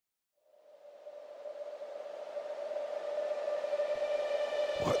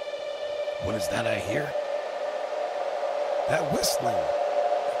What is that I hear? That whistling.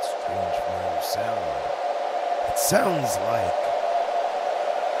 That strange familiar sound. It sounds like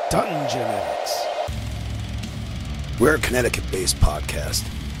Dungeonetics. We're a Connecticut-based podcast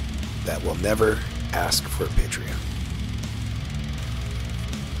that will never ask for a Patreon.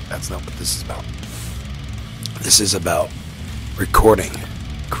 That's not what this is about. This is about recording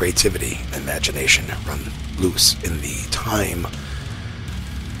creativity and imagination run loose in the time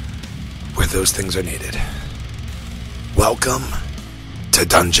where those things are needed. Welcome to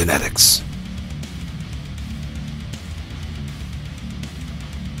Dungeonetics.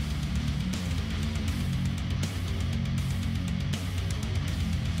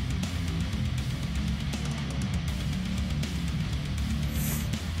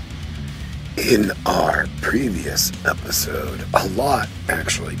 In our previous episode, a lot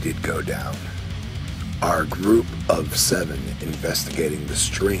actually did go down. Our group of 7 investigating the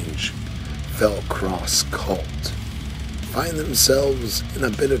strange Fellcross cult find themselves in a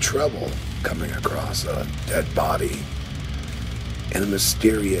bit of trouble, coming across a dead body and a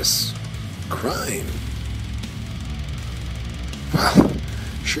mysterious crime. Well,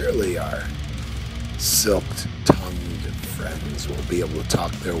 surely our silk-tongued friends will be able to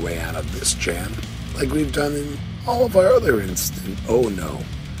talk their way out of this jam, like we've done in all of our other instances. Oh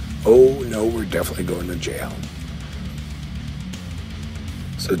no, we're definitely going to jail.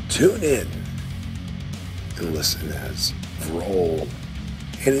 So tune in and listen as Vrol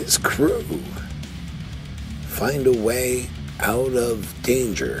and his crew find a way out of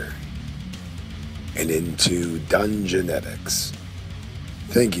danger and into Dungeonetics.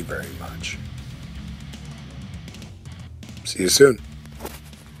 Thank you very much. See you soon.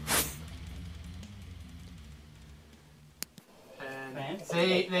 And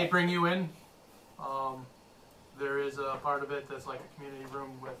they bring you in. There is a part of it that's like a community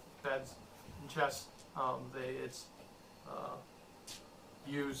room with beds and chests. It's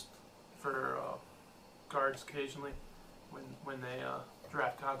used for guards occasionally when they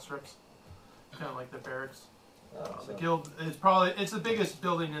draft conscripts, kind of like the barracks. The guild is it's the biggest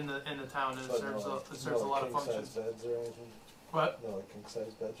building in the town, and it serves a lot of functions. Beds or anything? What? No, like king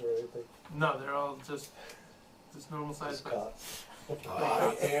size beds or anything? No, they're all just normal size beds.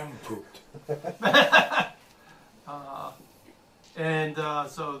 I am pooped.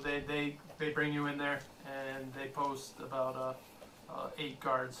 So they bring you in there, and they post about 8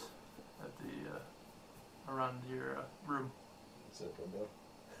 guards at the around your room. Is it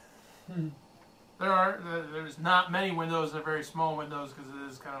window? There's not many windows. They're very small windows because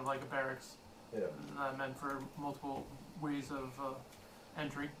it is kind of like a barracks. Yeah. It's not meant for multiple ways of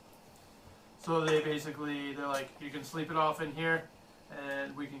entry. So they're like, you can sleep it off in here,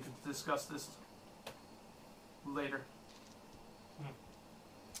 and we can discuss this later.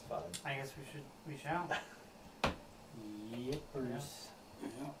 Fine. I guess we shall. Yippers.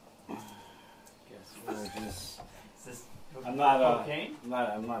 Yeah. Guess we'll just. Is this I'm not okay?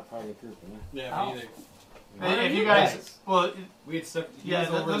 I'm not part of the group. Yeah, me Hey, either. if you guys, well, We had stuff. yeah,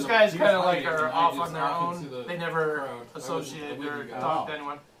 those guys kind of like are off on their own. They never associate or talk to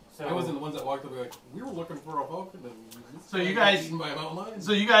anyone. So I wasn't the ones that walked up and like, we were looking for a folk. And then So you guys- eaten by a mountain lion.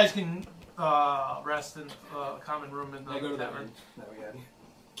 So you guys can rest in a common room in the I go to that tavern. one that we had.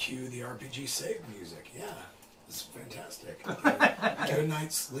 Cue the RPG save music. Yeah, it's fantastic. Get a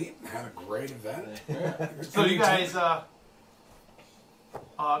night's sleep and had a great event. So you guys,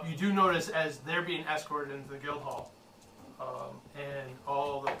 you do notice as they're being escorted into the guild hall, and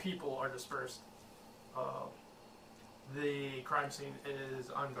all the people are dispersed. The crime scene is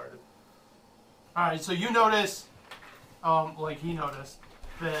unguarded. All right, so you notice, like he noticed,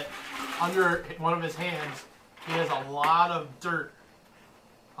 that under one of his hands, he has a lot of dirt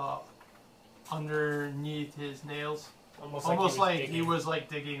underneath his nails, almost like he was like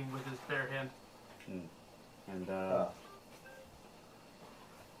digging with his bare hand. And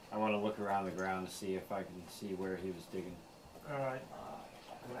I want to look around the ground to see if I can see where he was digging. All right.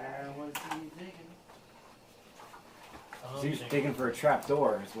 where was he digging? He was digging for a trap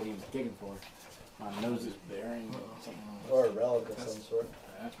door. Is what he was digging for. My nose is bearing something. Or a relic of some sort.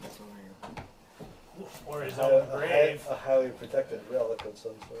 Or his own grave. A highly protected relic of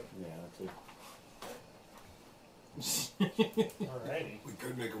some sort. Yeah, that's it. Alrighty. We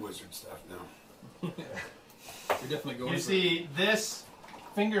could make a wizard staff now. We're definitely going. You see this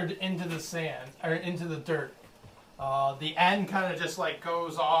fingered into the sand or into the dirt. The end kind of just like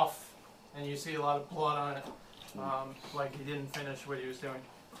goes off, and you see a lot of blood on it, like he didn't finish what he was doing.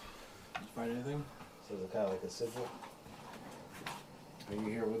 Did you find anything? So is it kind of like a sigil? Are you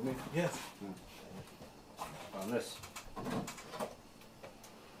here with me? Yes. On this.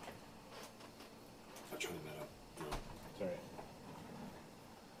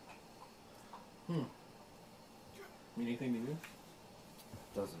 anything to you?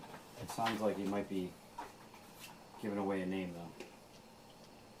 Doesn't. It sounds like he might be giving away a name, though.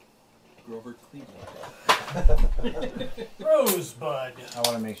 Grover Cleveland. Rosebud. I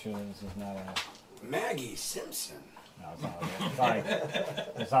want to make sure that this is not a... Maggie Simpson. No, it's not like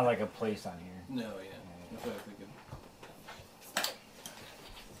it's not like a place on here. No, yeah. That's what I was thinking.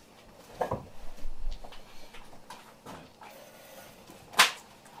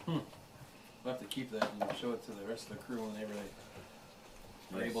 We'll have to keep that and show it to the rest of the crew whenever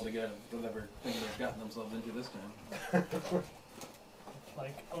they are able to get whatever thing they've gotten themselves into this time.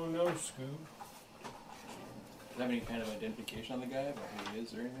 Like, oh no, Scoob. Do you have any kind of identification on the guy, about who he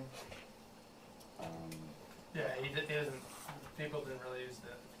is or anything? Yeah, he doesn't. People didn't really use the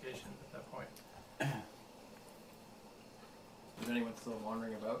identification at that point. Is anyone still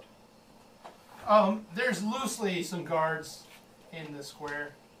wandering about? There's loosely some guards in the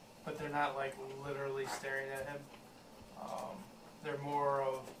square, but they're not like literally staring at him. They're more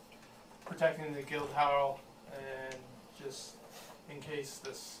of protecting the guild hall and just in case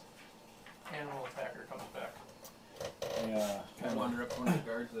this animal attacker comes back. Yeah. Can I wander up to one of the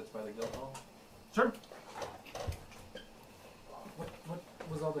guards that's by the guild hall? Sure. What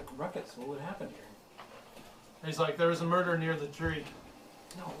was all the ruckus? What would happen here? He's like, there was a murder near the tree.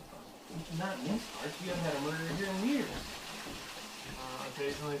 No, not in these parts. We haven't had a murder here in years.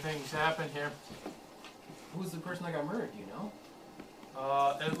 Occasionally things happen here. Who was the person that got murdered, do you know?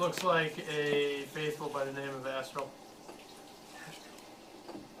 It looks like a faithful by the name of Astral.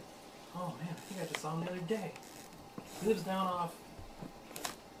 Oh man, I think I just saw him the other day. He lives down off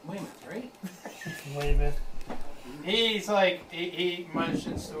Weymouth, right? Weymouth. He's like, he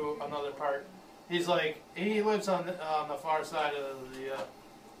mentions to another part. He's like, he lives on the far side of the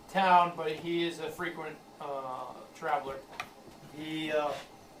town, but he is a frequent traveler. He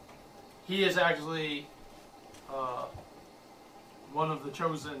is actually one of the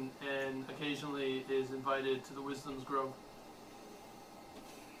chosen, and occasionally is invited to the Wisdom's Grove.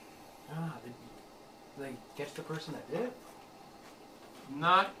 Ah, did they catch the person that did it?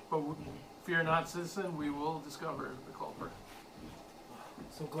 Not, but fear not, citizen. We will discover the culprit.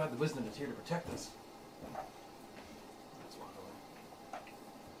 So glad the wisdom is here to protect us. Let's walk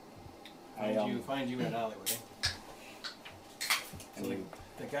away. Find you in an alleyway. So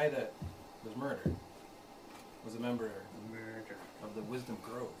the guy that was murdered was a member of the Wisdom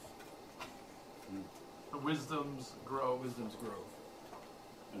Grove. The Wisdom's Grove. Wisdom's Grove.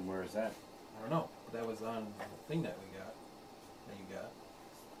 And where is that? I don't know. But that was on the thing that we got. That you got.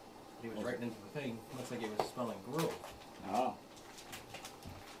 He was writing into the thing. Looks like it was spelling grove. Oh.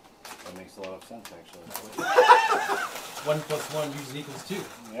 That makes a lot of sense, actually. 1 + 1 usually equals 2.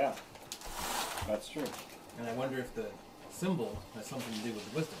 Yeah. That's true. And I wonder if the symbol has something to do with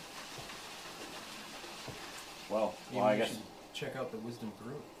the wisdom. Well, Maybe I we guess... should check out the Wisdom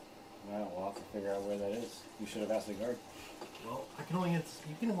Grove. Well, we'll have to figure out where that is. You should have asked the guard. Well, I can only answer,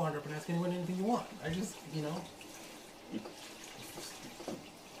 you can wander up and ask anyone anything you want. I just, you know,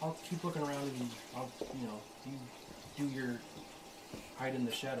 I'll keep looking around and I'll, you know, you do your hide in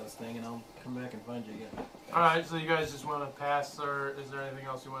the shadows thing and I'll come back and find you again. Alright, so you guys just want to pass, or is there anything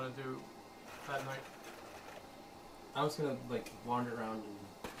else you want to do that night? I was gonna, like, wander around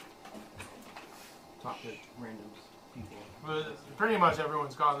and talk to random people. But pretty much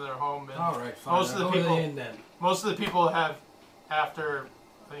everyone's gone to their home, and Alright, fine. most of the people, then. most of the people have, after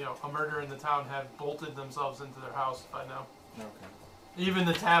a murder in the town, have bolted themselves into their house by now. Okay. Even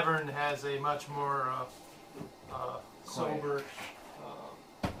the tavern has a much more sober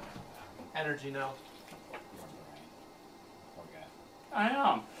energy now. Poor guy. I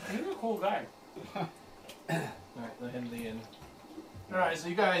know. He's a cool guy. Alright, let him be in. Alright, so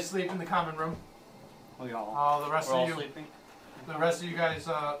you guys sleep in the common room. We all. The rest We're all of you, sleeping. the rest of you guys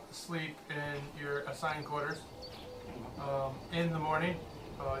sleep in your assigned quarters. In the morning,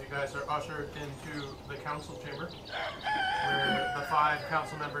 you guys are ushered into the council chamber, where the 5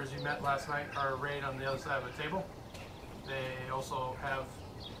 council members you met last night are arrayed on the other side of the table. They also have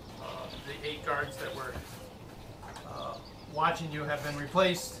the 8 guards that were watching you have been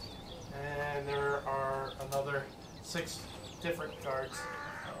replaced, and there are another 6 different guards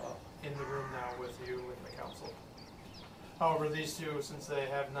in the room now with you with the council. However, these 2, since they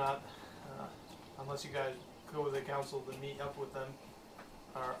have not, unless you guys go with the council to meet up with them,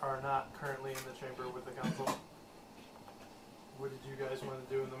 are not currently in the chamber with the council. What did you guys want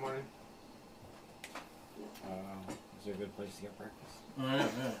to do in the morning? Is there a good place to get breakfast?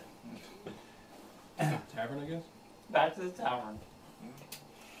 Alright, yeah. Tavern, I guess? Back to the tavern.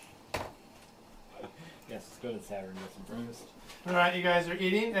 Yes, let's go to the tavern and get some breakfast. Alright, you guys are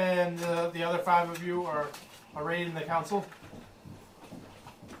eating, and the other 5 of you are a raid in the council.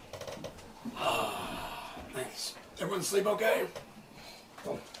 Thanks. Everyone sleep okay? I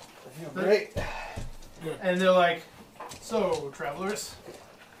feel great. And they're like, so, travelers,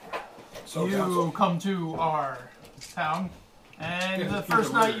 So, you council. come to our town, and the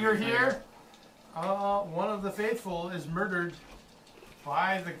first night you're here, one of the faithful is murdered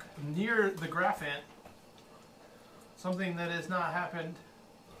by near the Graphant. Something that has not happened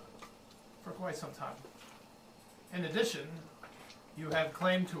for quite some time. In addition, you have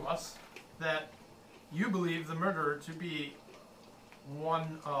claimed to us that you believe the murderer to be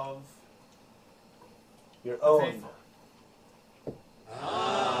one of Your the own. faithful.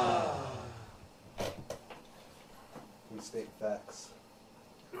 We state facts.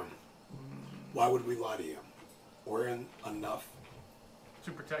 Why would we lie to you? We're in enough.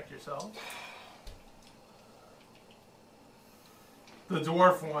 To protect yourselves. The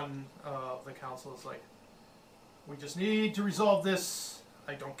dwarf one of the council is like, we just need to resolve this.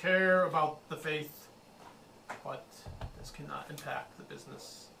 I don't care about the faith, but this cannot impact the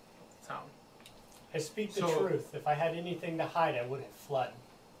business of the town. I speak the So- truth. If I had anything to hide, I would have fled.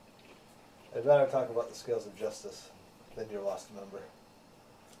 I'd rather talk about the scales of justice than your lost member.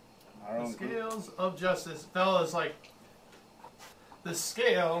 Our The own group. scales of justice. Bella is like, the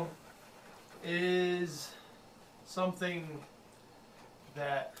scale is something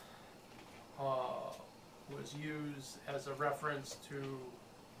that was used as a reference to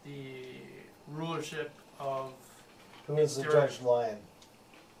the rulership of Who is the Mystery. Judge Lion?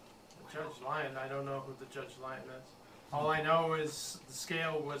 Judge Lion. I don't know who the Judge Lion is. All I know is the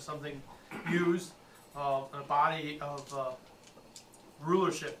scale was something used, a body of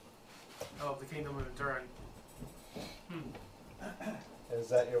rulership of the Kingdom of Endurin. Is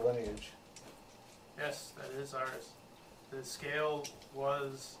that your lineage? Yes, that is ours. The scale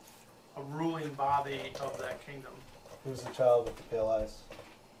was a ruling body of that kingdom. Who's the child with the pale eyes?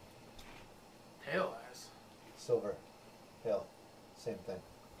 Pale eyes. Silver. Pale. Same thing.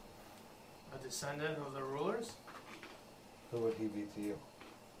 A descendant of the rulers? Who would he be to you?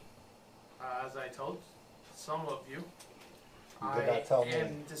 As I told some of you, You did not tell I me.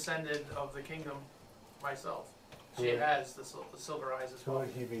 am descendant of the kingdom myself. Who She would- has the silver eyes as Who well. would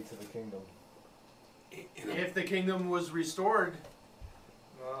he be to the kingdom? If the kingdom was restored,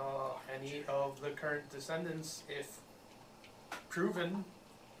 any of the current descendants, if proven,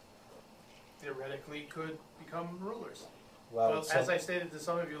 theoretically could become rulers. Wow. But as I stated to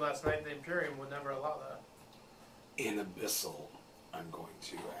some of you last night, the Imperium would never allow that. In Abyssal, I'm going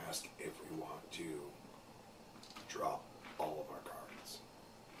to ask if we want to drop all of our cards.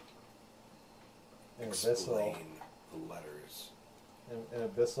 in Abyssal, Explain the letters. in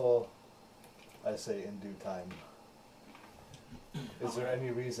Abyssal, I say in due time. Is there any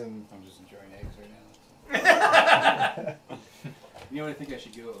reason? I'm just enjoying eggs right now. You know what I think I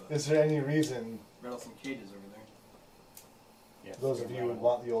should go? Is there any reason Rattle some cages over there. Yes, those of you would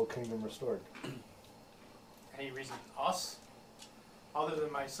want the old kingdom restored? Any reason us, other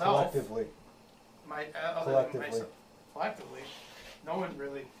than myself, Collectively. other Collectively. than myself, collectively, no one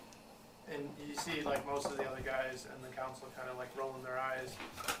really. And you see, like most of the other guys in the council, kind of like rolling their eyes,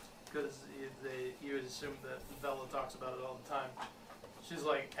 because you would assume that Bella talks about it all the time. She's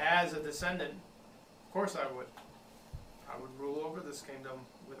like, as a descendant, of course I would rule over this kingdom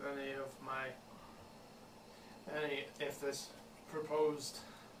with if this proposed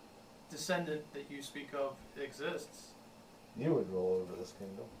descendant that you speak of exists. You would roll over this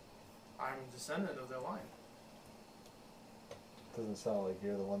kingdom. I'm a descendant of their line. Doesn't sound like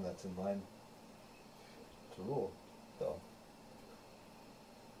you're the one that's in line to rule, though.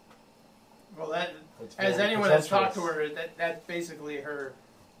 Well, that It's as very anyone has talked to presumptuous. her, that's basically her.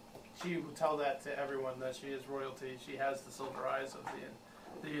 She will tell that to everyone that she is royalty. She has the silver eyes of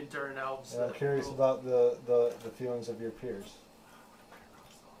the Endurin elves. And I'm that curious rule. about the feelings of your peers.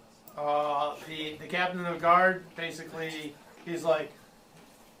 The captain of guard basically he's like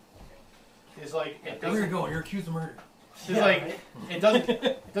it Where you doesn't, going? You're accused of murder. he's like it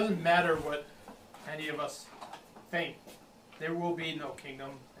doesn't matter what any of us think. There will be no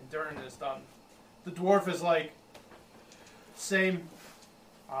kingdom. Endurin is done. The dwarf is like same.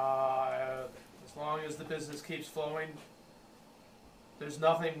 As long as the business keeps flowing, there's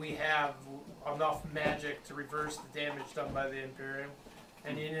nothing we have enough magic to reverse the damage done by the Imperium.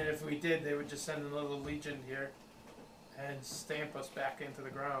 And even if we did, they would just send another legion here and stamp us back into the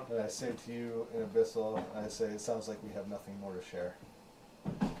ground. And I say to you in Abyssal, I say it sounds like we have nothing more to share.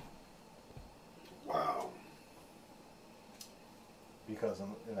 Wow. Because,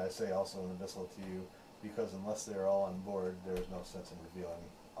 and I say also in Abyssal to you, because unless they're all on board, there is no sense in revealing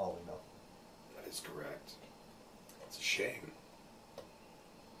all we know. That is correct. It's a shame.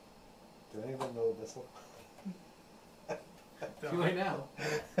 Do anyone know Whistle? Too late now.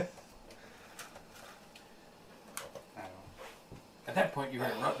 At that point, you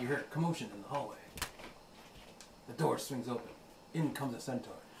heard commotion in the hallway. The door swings open. In comes a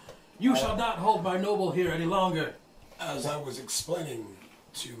centaur. You shall not hold my noble here any longer. As I was explaining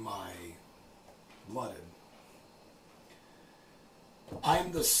to my blooded,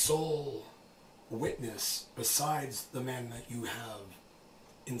 I'm the sole witness besides the man that you have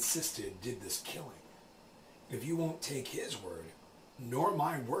insisted did this killing. If you won't take his word, nor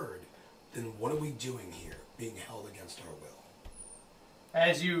my word, then what are we doing here, being held against our will?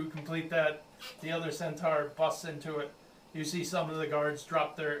 As you complete that, the other centaur busts into it. You see some of the guards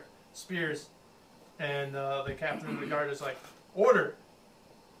drop their spears, and the captain of the guard is like, "Order!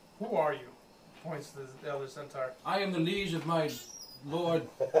 Who are you?" Points to the other centaur. I am the liege of my lord.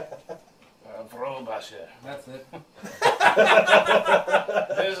 Vrol Basher. That's it.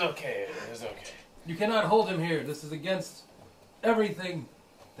 It is okay. It is okay. You cannot hold him here. This is against everything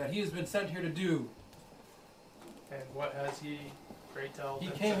that he has been sent here to do. And what has he, pray tell? He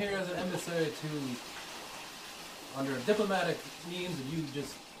came here as an emissary under diplomatic means, and you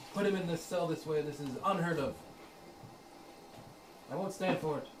just put him in this cell this way. This is unheard of. I won't stand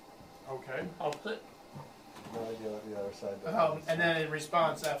for it. Okay, I'll put. No idea what the other side does. And then in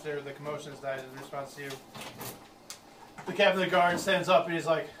response, after the commotion has died, in response to you, the captain of the guard stands up and he's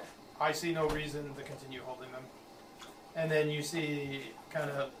like, "I see no reason to continue holding them." And then you see kind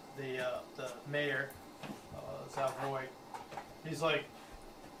of the mayor, Savoy. He's like,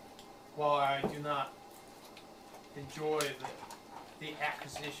 "While I do not enjoy the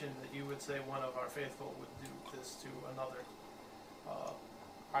accusation that you would say one of our faithful would do this to another,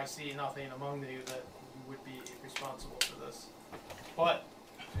 I see nothing among you that you would be responsible for this. But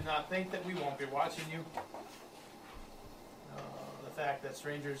do not think that we won't be watching you. The fact that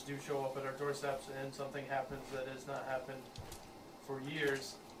strangers do show up at our doorsteps and something happens that has not happened for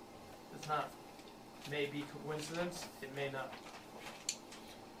years is not, may be coincidence, it may not."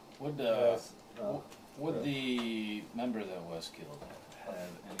 Would Yes, would the member that was killed have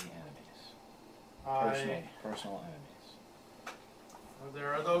any enemies? Personal enemies.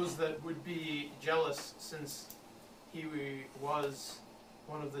 There are those that would be jealous since he was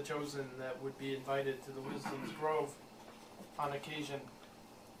one of the chosen that would be invited to the Wisdom's Grove on occasion,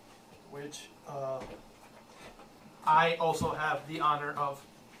 which I also have the honor of,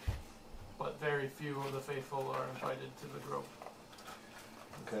 but very few of the faithful are invited to the grove.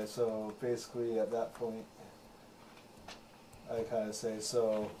 Okay, so basically at that point, I kind of say,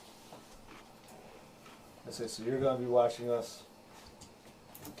 so you're going to be watching us,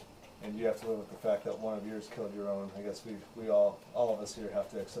 and you have to live with the fact that one of yours killed your own. I guess we all of us here have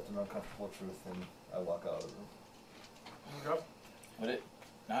to accept an uncomfortable truth, and I walk out of the room. Okay. Would it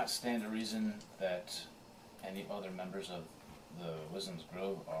not stand to reason that any other members of the Wisdom's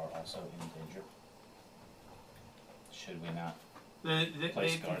Grove are also in danger? Should we not?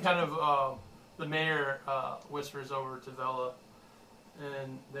 They kind of, the mayor whispers over to Vela,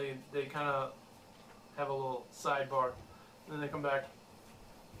 and they kind of have a little sidebar. And then they come back.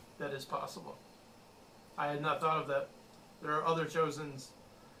 That is possible. I had not thought of that. There are other chosens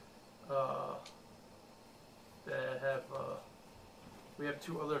that have. We have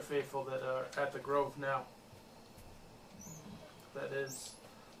two other faithful that are at the grove now. That is,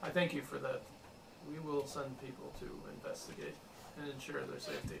 I thank you for that. We will send people to investigate and ensure their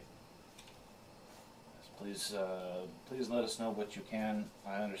safety. Please let us know what you can.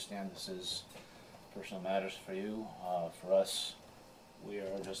 I understand this is personal matters for you. For us, we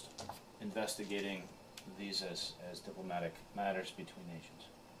are just investigating these as diplomatic matters between nations.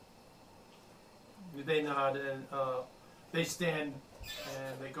 They nod and they stand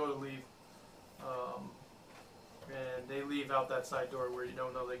and they go to leave. And they leave out that side door where you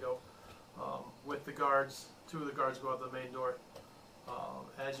don't know they go. With the guards, two of the guards go out the main door.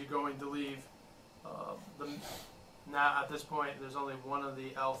 As you're going to leave, at this point, there's only one of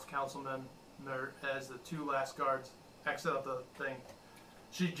the elf councilmen as the two last guards exit out the thing.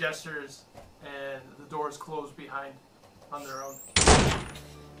 She gestures, and the doors close behind on their own.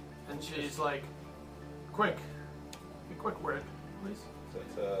 And she's like, "Quick, a quick word, please."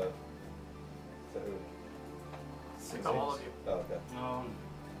 So who? All of you. Oh, okay.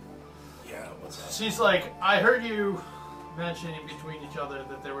 Yeah, what's up? She's like, "I heard you mentioning between each other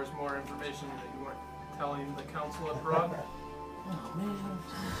that there was more information that you weren't telling the council abroad."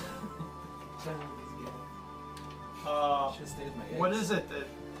 Oh man. What is it that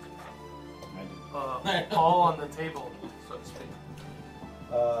I do. all on the table, so to speak?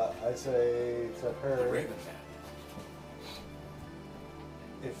 I say to her, Raven Man.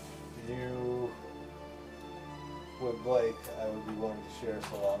 would like, I would be willing to share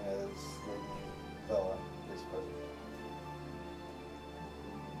so long as Lady Bella is present.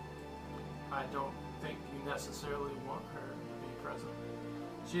 I don't think you necessarily want her to be present.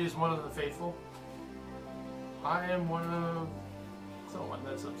 She is one of the faithful. I am one of someone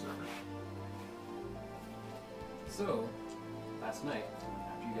that's observer. So, last night,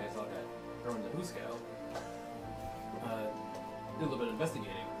 after you guys all got thrown in the hooskow, did a little bit of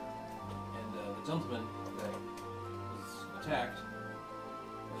investigating, and the gentleman that was attacked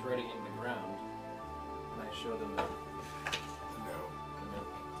was writing it in the ground, and I showed him the note.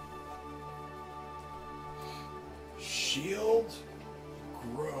 Shield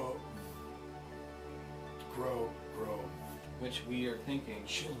Grove. Which we are thinking,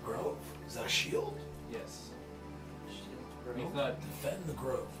 Shield Grove? Is that a shield? yes. We thought Defend the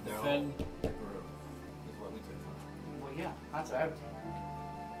Grove. defend the grove is what we took from it. Well, yeah, that's out.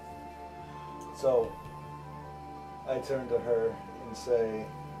 So, I turn to her and say,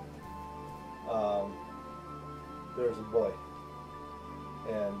 there's a boy,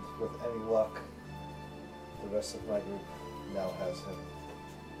 and with any luck, the rest of my group now has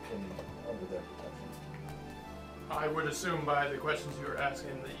him under their protection. I would assume by the questions you were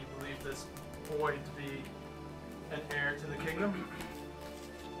asking that you believe this boy to be an heir to the kingdom.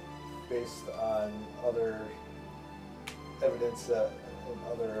 Based on other evidence that, and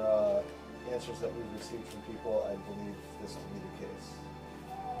other answers that we've received from people, I believe this to be the case.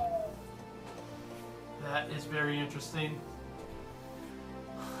 That is very interesting.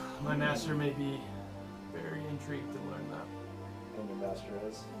 My master may be very intrigued to learn that. And the master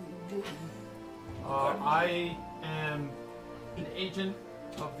is? I am an agent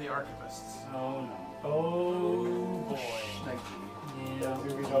of the archivists. Oh no. Oh boy.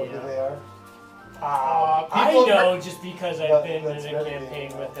 Do we know who they are? I People- know just because I've been in That's a metagame,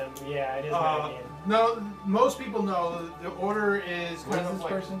 campaign with them. Yeah, it is Uh, metagame. No, most people know the order is What kind is of this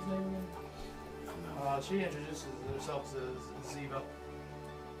like. person's name again? She introduces herself as Ziva,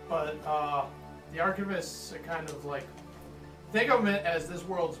 but the archivists are kind of like, think of it as this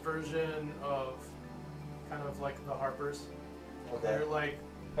world's version of kind of like the Harpers. Okay. They're like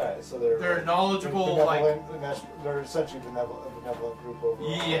Alright, so they're knowledgeable, like they're essentially a benevolent group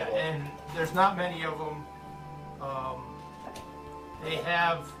overall. yeah, and there's not many of them. They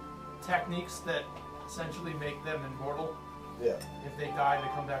have techniques that essentially make them immortal. Yeah. If they die, they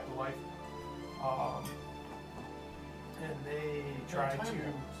come back to life. And they try to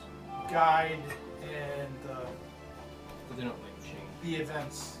guide and So they don't like change, the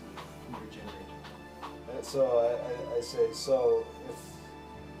events. regenerate. And so I say, so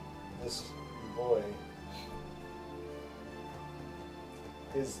if this boy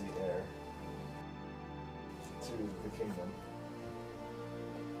is the heir to the kingdom,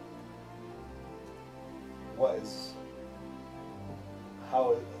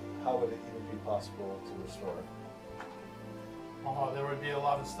 how would it even be possible to restore? There would be a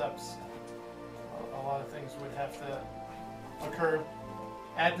lot of steps. A lot of things would have to occur.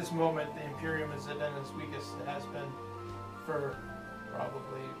 At this moment, the Imperium is at its weakest. It has been for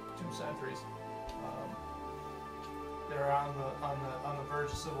probably 2 centuries. They're on the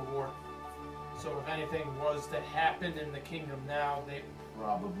verge of civil war. So if anything was to happen in the kingdom now, they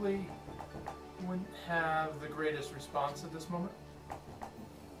probably wouldn't have the greatest response at this moment.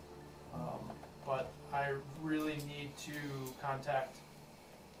 But I really need to contact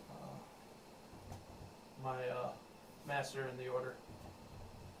my master in the order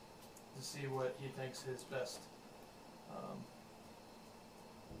to see what he thinks his best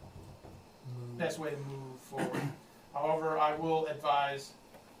way to move forward. However, I will advise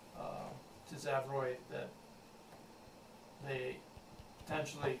to Zavroy that they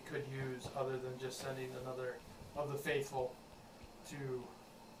potentially could use, other than just sending another of the faithful, to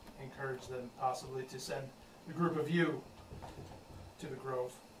encourage them possibly to send the group of you to the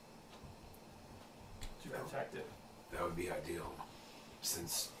grove to protect it. That would be ideal,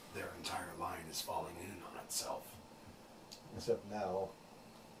 since their entire line is falling in on itself. Except now,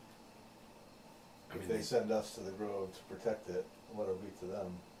 I mean, if they send us to the grove to protect it, what are we to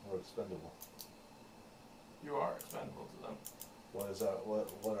them? We're expendable. You are expendable to them. What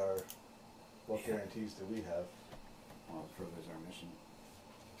Yeah. guarantees do we have? Well, it furthers our mission.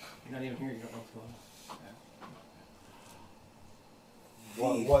 You're not even here, you don't know what's going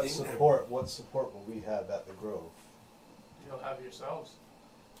on. What support will we have at the grove? You'll have yourselves.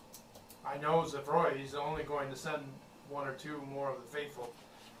 I know Zavroy, he's only going to send 1 or 2 more of the faithful,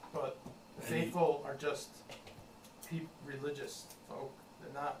 but the faithful are just religious folk.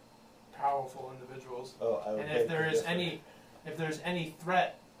 They're not powerful individuals. Oh, I would And beg if to there is differ. any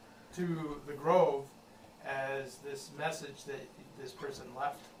threat to the grove, as this message that this person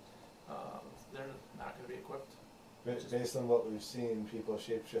left, they're not going to be equipped. Based on what we've seen, people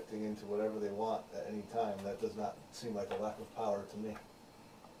shape-shifting into whatever they want at any time, that does not seem like a lack of power to me.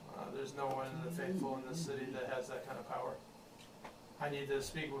 There's no one in the faithful in this city that has that kind of power. I need to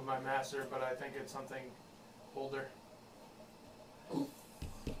speak with my master, but I think it's something older. Damn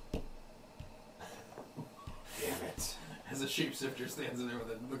it. As a shapeshifter stands in there with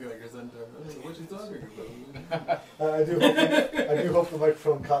it, looking like a centaur. I don't know what she's talking about. I do hope the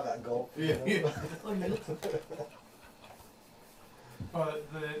microphone caught that gulp. Yeah. But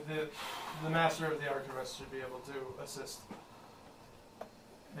the master of the archivist should be able to assist.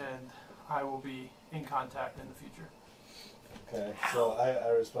 And I will be in contact in the future. Okay, so I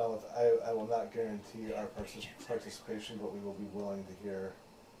respond with, I will not guarantee our participation, but we will be willing to hear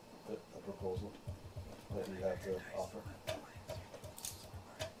the proposal that you have to offer.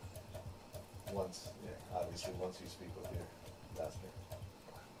 Obviously once you speak with your master.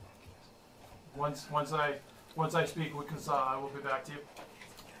 Once I speak with Kasa, I will be back to you.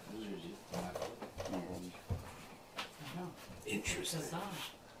 Interesting.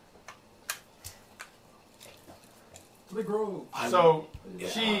 The grove. So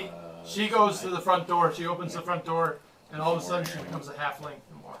she goes to the front door. She opens the front door, and all of a sudden she becomes a halfling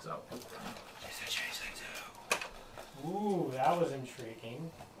and walks out. Ooh, that was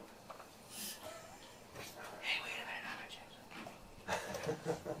intriguing.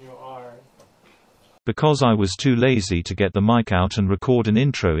 You are. Because I was too lazy to get the mic out and record an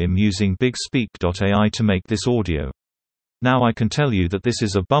intro using bigspeak.ai to make this audio. Now I can tell you that this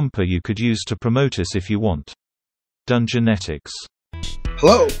is a bumper you could use to promote us if you want. Dungeonetics.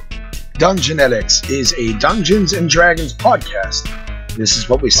 Hello! Dungeonetics is a Dungeons & Dragons podcast. This is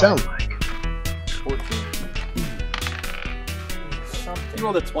what we sound like. You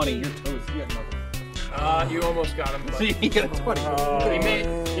rolled a 20, you're toast. You got nothing. You almost got him. See, he got a 20.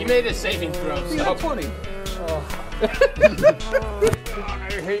 He made a saving throw. He got a 20.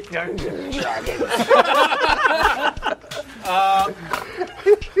 I hate Dungeons & Dragons.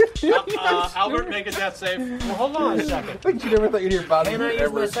 Albert, make a death save. Well, hold on a second. You never thought you'd hear about it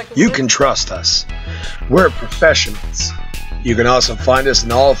ever. You can trust us. We're professionals. You can also find us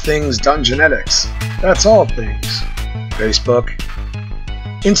in all things Dungeonetics. That's all things. Facebook,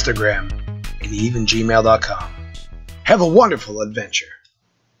 Instagram, and even gmail.com. Have a wonderful adventure.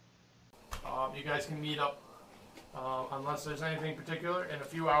 You guys can meet up, unless there's anything particular, in a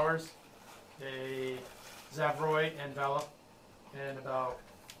few hours. Zavroy and Vala and about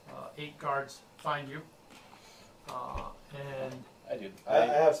 8 guards find you. And I do. I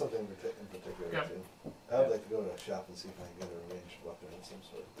have something in particular Yeah. too. I would like to go to a shop and see if I can get a ranged weapon of some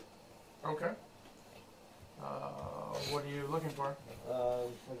sort. okay. What are you looking for?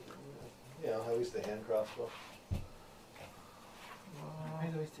 At least a hand crossbow.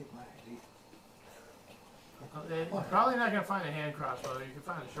 always take my ID. You're probably not going to find a hand crossbow. You can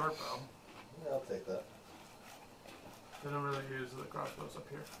find a short bow. Yeah, I'll take that. They don't really use the crossbows up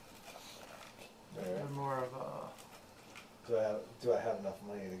here. Alright. They're more of a... Do I have enough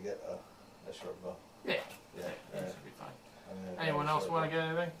money to get a short bow? Yeah. Yeah. That Alright. should be fine. I'm gonna Anyone grab a else short want to bow. get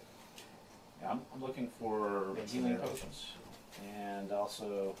anything? Yeah, I'm looking for healing potions, and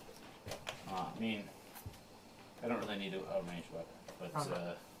also, I mean, I don't really need a ranged weapon, but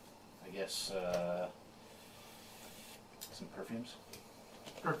Okay. I guess some perfumes.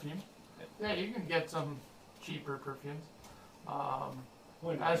 Perfume? Yeah, you can get some cheaper perfumes.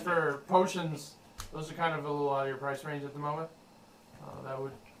 Wouldn't As mind for potions, those are kind of a little out of your price range at the moment.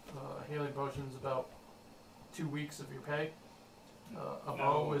 Healing potions about 2 weeks of your pay. A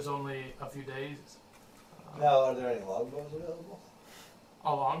bow is only a few days. Now, are there any longbows available?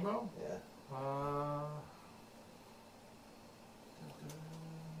 A longbow? Yeah.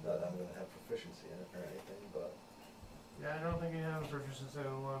 Not that I'm going to have proficiency in it or anything, but... Yeah, I don't think you have a proficiency in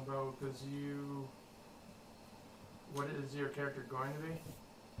a longbow because you... What is your character going to be?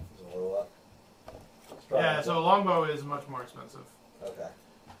 It's a little luck. Yeah, so a longbow is much more expensive. Okay.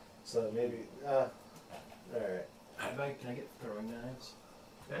 So maybe... Alright. Can I get throwing knives?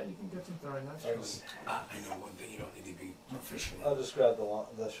 Yeah, you can get some throwing knives. I know one thing, you don't need to be proficient. I'll just grab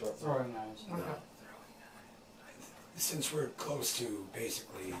the short bow. Throwing knives. Okay. Since we're close to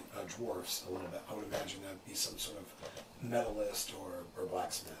basically dwarfs a little bit, I would imagine that'd be some sort of metalist or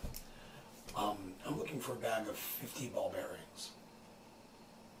blacksmith. I'm looking for a bag of 50 ball bearings.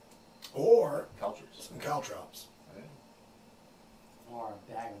 Or Cultures. some caltrops. Or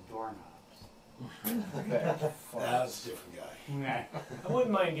a bag of doorknobs. That's a different guy. I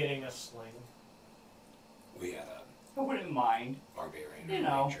wouldn't mind getting a sling. We had a I wouldn't mind. barbarian in You a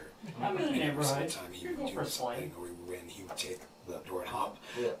know, ranger. I'm in the And every single neighborhood. time he You go would for a do slight. something, or when he would take the doorknob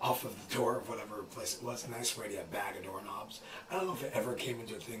Yeah. off of the door of whatever place it was, a nice way to have a bag of doorknobs. I don't know if it ever came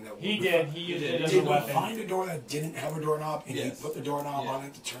into a thing that He we did. He used it as a Did we weapon. find a door that didn't have a doorknob and Yes. he put the doorknob Yeah. on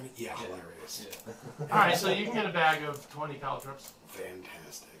it to turn it? Yeah, hilarious. Yeah. Alright, so you can get a bag of 20 caltrops.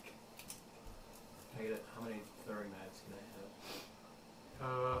 Fantastic. Can I get how many throwing knives can I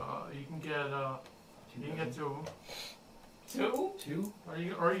have? You can get 2 of them. 2? 2?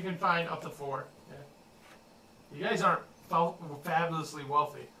 Or you can find up to 4. Yeah. You guys aren't fabulously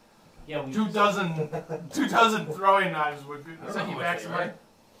wealthy. Yeah, we 2 dozen throwing knives would be. I don't Send know you how back much some they money.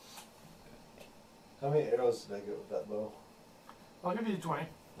 How many arrows did I get with that bow? I'll give you 20.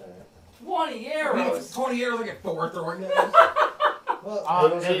 Alright. 20 arrows! 20 arrows, I get 4 throwing knives. Well,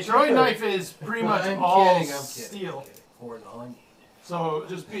 arrows are A throwing cheaper. knife is pretty much I'm all kidding, I'm steel. kidding. 4 is all I need. So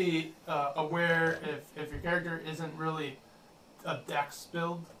just be aware if your character isn't really a dex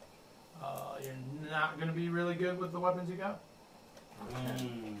build, you're not going to be really good with the weapons you got.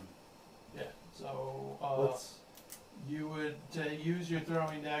 Mm. Yeah. So What's you would to use your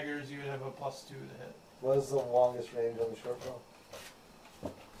throwing daggers. You would have a +2 to hit. what is the longest range on the short bow? So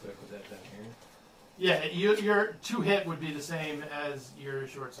I put that down here. Yeah, your 2 hit would be the same as your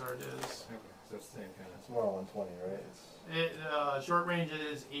short sword is. Okay, so it's the same kind It's more 120, right? It's Short range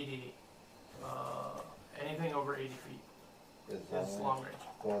is 80. Anything over 80 feet is long range.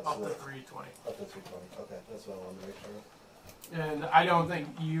 What's Up to the- 320. Up to 320. Okay, that's what I wanted to make sure. And I don't think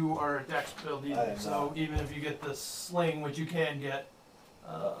you are a dex build I either. am So not. even if you get the sling, which you can get,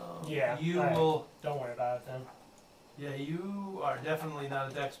 Yeah, you alright. will. Don't worry about it then. Yeah, you are definitely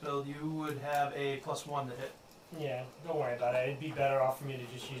not a dex build. You would have a +1 to hit. Yeah, don't worry about it. It'd be better off for me to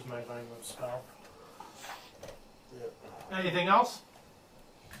just use my Vine Whip spell. Anything else?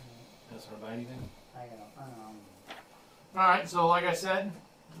 Does it buy anything? I don't. All right. So like I said,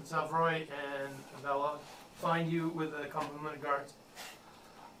 Zelfroy and Bella find you with a complement of guards.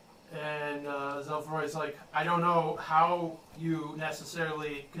 And Zelfroy's like, I don't know how you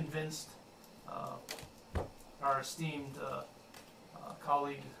necessarily convinced our esteemed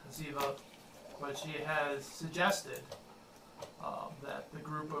colleague Ziva, but she has suggested that the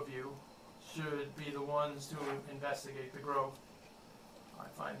group of you should be the ones to investigate the grove. I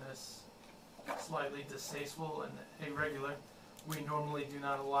find this slightly distasteful and irregular. We normally do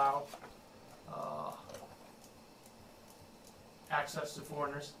not allow access to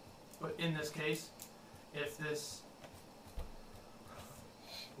foreigners, but in this case, if this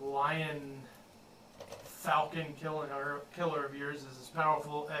lion falcon killer of yours is as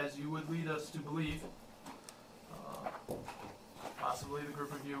powerful as you would lead us to believe, possibly the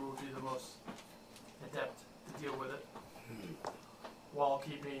group of you will be the most adept to deal with it, while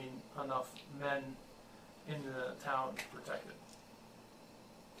keeping enough men in the town protected.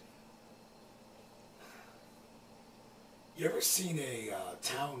 You ever seen a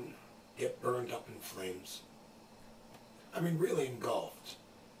town get burned up in flames? I mean, really engulfed.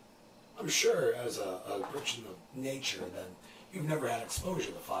 I'm sure as a person of nature, then you've never had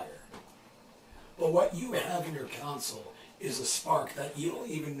exposure to fire. But what you have in your council is a spark that you don't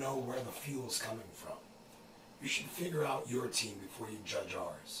even know where the fuel's coming from. You should figure out your team before you judge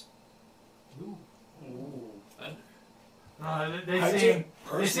ours. Ooh.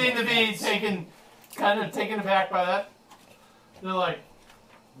 They seem to be kind of taken aback by that. They're like,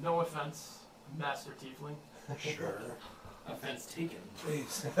 no offense, Master Tiefling. Sure. Offense taken.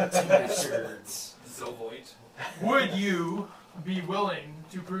 Please. Zovoid. Would you be willing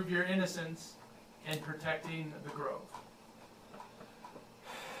to prove your innocence in protecting the grove?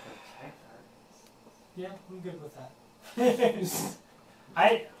 Yeah, I'm good with that.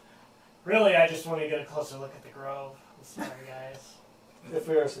 I just want to get a closer look at the grove. Sorry, guys. If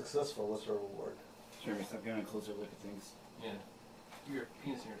we are successful, what's our reward? Jeremy, stop getting a closer look at things. Yeah. Your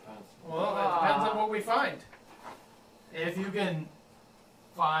penis in your pants. Well, it depends on what we find. If you can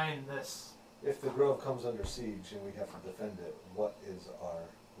find this, If the grove comes under siege and we have to defend it, what is our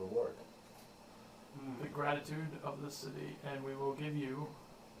reward? the gratitude of the city, and we will give you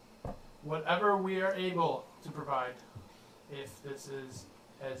whatever we are able to provide, if this is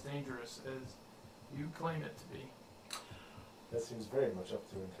as dangerous as you claim it to be. That seems very much up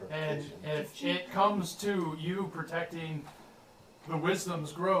to And interpretation. if it comes to you protecting the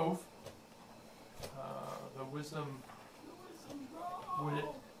Wisdom's Grove, the Wisdom would it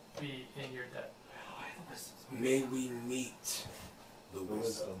be in your debt? May we meet the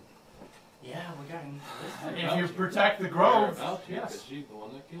wisdom. Yeah, we got him. If you protect the Grove, About you, yes. because she's the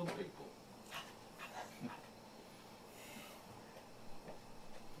one that killed people.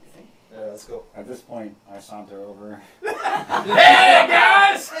 Yeah, let's go. At this point, I saunter over. Hey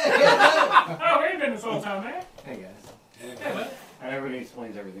guys! Oh, we've been this whole time, man. Hey guys. And everybody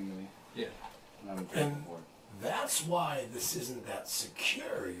explains everything to me. Yeah. And I'm grateful for it. That's why this isn't that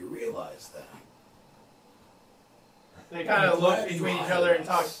secure. You realize that? They kind of look Glad you between each hired other and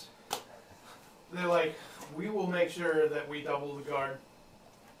talk. us. They're like, we will make sure that we double the guard.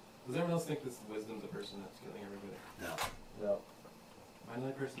 Does everyone else think this wisdom's the person that's killing everybody? No. No. Am I the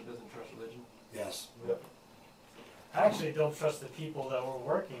only person that doesn't trust religion? Yes. Yep. I actually don't trust the people that we're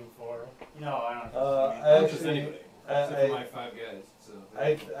working for. No, I don't. I don't trust actually, anybody. Except for my 5 guys. So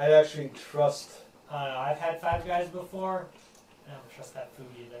I actually trust. I've had 5 guys before. I don't trust that food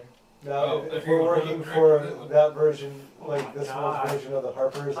either. Now, Well, if if we're you're working going for direct with it, that version, like my this God. one's version of the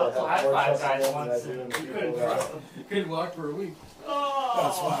Harpers, I I'll have more have trust 5 in guys them than I once do in the and you people couldn't that. trust them. you couldn't walk for a week. That's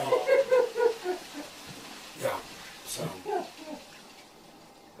Oh. why. Yeah. So.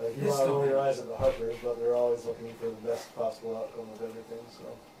 Like, you want to roll your eyes at the Harpers, but they're always looking for the best possible outcome of everything. So,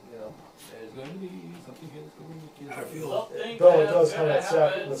 you know. There's going to be something here that's going to be I feel. Something Though it bad's does come gonna at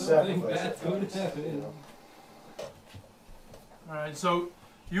happen. with Something sacrifice. bad's at going to times, happen. you know. All right, so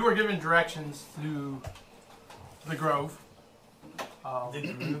you were given directions to the grove. The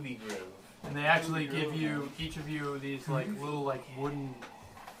groovy groove. And they actually give you, each of you, these like little like wooden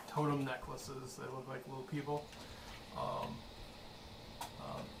totem necklaces. They look like little people.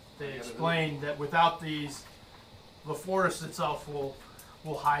 They explain that without these, the forest itself will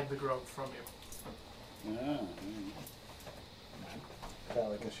hide the grove from you. Yeah. Kind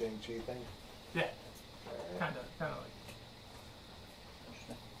of like a Shang-Chi thing. Yeah, Alright. kind of like.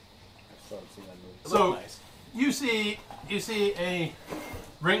 I still haven't seen that movie. So nice. you see a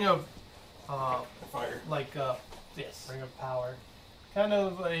ring of Fire. like yes, Ring of power. kind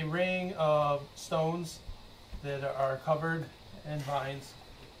of a ring of stones that are covered in vines.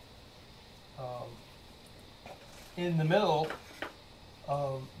 In the middle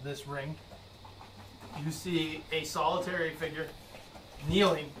of this ring, you see a solitary figure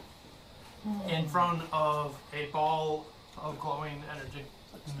kneeling in front of a ball of glowing energy.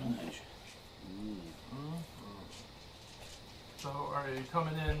 So are you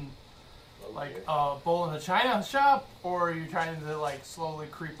coming in like a bull in a china shop, or are you trying to like slowly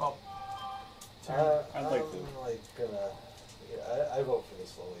creep up? I'm like to. like gonna. Yeah, I vote for the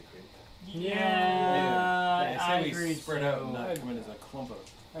slowly creep. Yeah, I I say agree. we spread out and too. not come in as a clump of.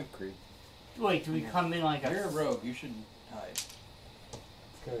 I agree. Wait, do we come in like You're a a? rogue. You should hide.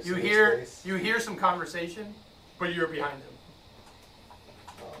 Can we You see his hear face? some conversation, but you're behind him.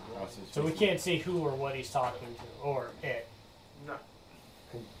 Oh, no. So we can't see who or what he's talking to, or it. No.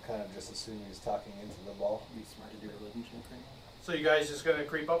 Can kind of just assume he's talking into the ball. Be smart to do religion check right now. So you guys just gonna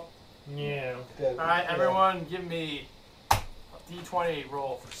creep up? Yeah. Yeah, All right, yeah. everyone, give me a D20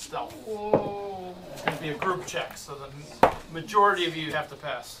 roll for stealth. It's gonna be a group check, so the majority of you have to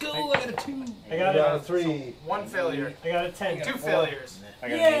pass. Go! I got a 2. I I got got a a 3. One failure, I got a 10. 2 failures. I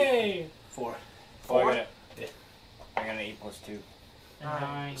got an 8. Yay! 4. Oh, I got an 8 plus 2.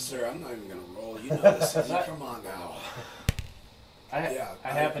 Nine. Sir, I'm not even gonna roll. You know this. Come on now. Yeah, I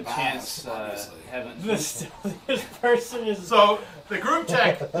have a pass, chance. obviously. Haven't. The stealthiest person is. So the group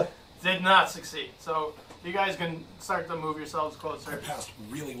check did not succeed. So you guys can start to move yourselves I closer. passed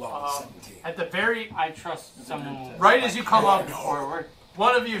really well on 17. At the very I trust someone. right as you come up, forward.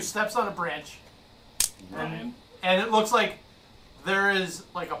 one of you steps on a branch, Ryan. and it looks like there is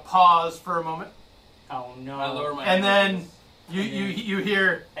like a pause for a moment, Oh no. I lower my and then hand. you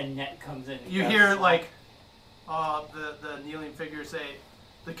hear a net comes in. and you grabs hear it. like the kneeling figure say,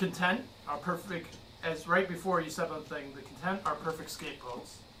 "The content are perfect." As right before you step on the thing, the content are perfect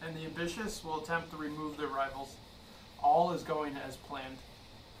scapegoats, and the ambitious will attempt to remove their rivals. All is going as planned.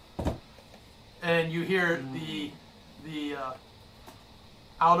 And you hear the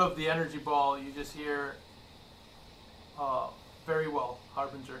out of the energy ball, you just hear, "Very well,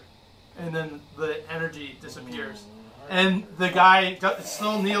 Harbinger," and then the energy disappears. And the guy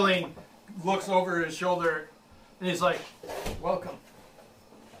still kneeling looks over his shoulder, and he's like, "Welcome."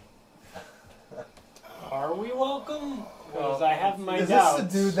 Are we welcome? Because I have my Is doubts.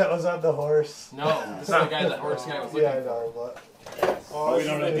 this the dude that was on the horse? No, this is the guy that horse guy was looking Yeah, I for. know, but. Oh, We this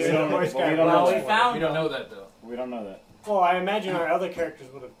don't is the know- dude we don't the horse know- guy we don't brought know. us. We found We don't him. know that though. We don't know that. Well, I imagine our other characters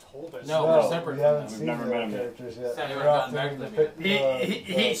would have told us. No, No, we're separate we from haven't them. seen We've never the met him yet. characters yet. Haven't We're gotten off back doing to the them pic-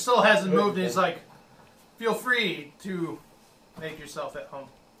 He still hasn't written moved, and he's thing. like, "Feel free to make yourself at home."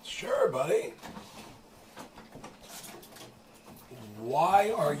 Sure, buddy.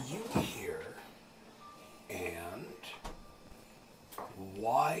 Why are you here? And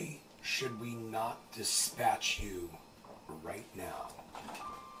why should we not dispatch you right now?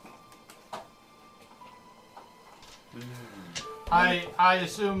 I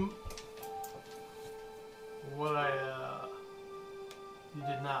assume what you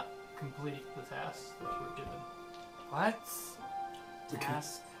did not complete the tasks that were given. What?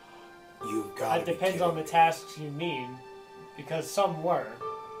 Task? You've got. That depends on the tasks you mean, because some were.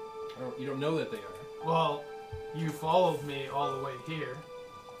 You don't know that they are. Well, you followed me all the way here.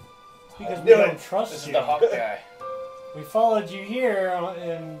 Because we knew don't it. trust This is you. the hawk guy. We followed you here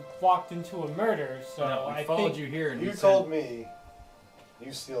and walked into a murder, so No, we I followed think you here and You we told me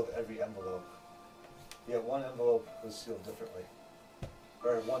you sealed every envelope. Yet one envelope was sealed differently.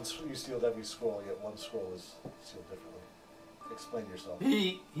 Or you sealed every scroll, yet one scroll was sealed differently. Explain yourself.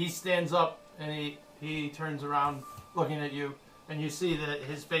 He stands up and he turns around looking at you, and you see that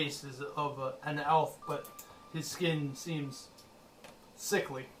his face is of an elf, but his skin seems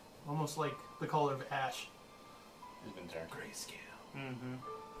sickly, almost like the color of ash. He's been turned. grayscale. Mm-hmm.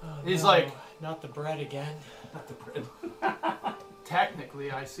 Oh, He's no, like, not the bread again. Not the bread. technically,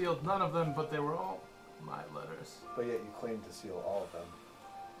 I sealed none of them, but they were all my letters. But yet you claim to seal all of them.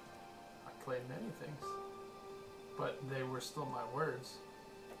 I claim many things, but they were still my words.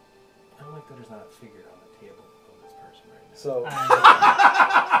 I don't like that there's not a figure on the table of this person right now.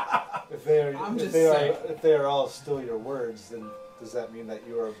 So, if they are, I'm if just they are, saying. if they are all still your words, then does that mean that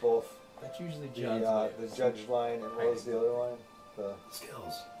you are both That's usually the John's judge line and what was the other line? The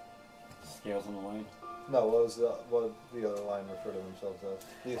Skills. Scales on the line. no, what the other line refer to themselves as?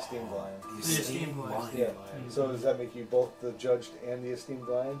 The esteemed line. The esteemed line. Yeah. So does that make you both the judged and the esteemed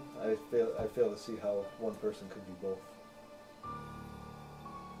line? I fail to see how one person could be both.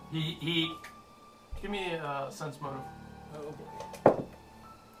 He give me a sense motive. Oh, okay.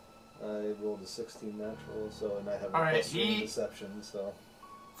 I rolled a 16 natural, and I have a All right, plus 3 in deception, so.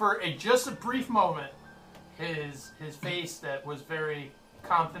 For just a brief moment, his face that was very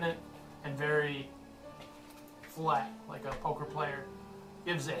confident and very flat, like a poker player,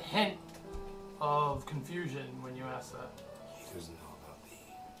 gives a hint of confusion when you ask that. He doesn't know about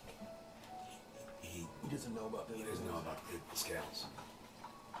he doesn't know about he doesn't know about the scales.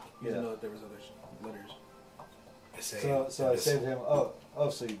 He didn't know that there was other letters. I say. So I say to him, oh,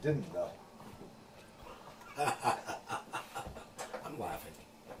 so you didn't know. I'm laughing.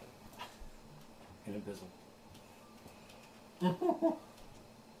 Invisible.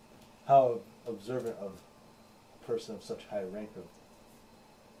 How observant of a person of such high rank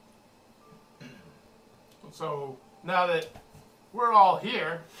of. So now that we're all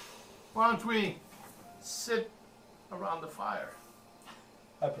here, why don't we sit around the fire?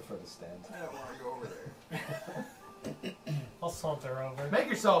 I prefer to stand. I don't want to go over there. I'll saunter over. Make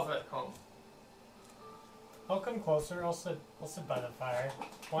yourself at home. I'll come closer. I'll sit by the fire.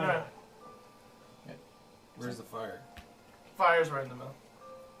 Why Alright. not? Where's the fire? Fire's right in the middle.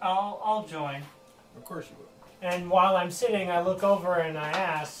 I'll join. Of course you will. And while I'm sitting, I look over and I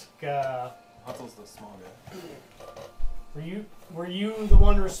ask, Hutzle's the small guy. were you the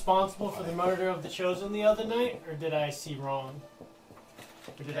one responsible for the murder of the Chosen the other night, or did I see wrong?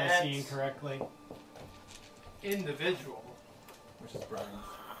 Or did I see That's- incorrectly? Individual. Which is Brian.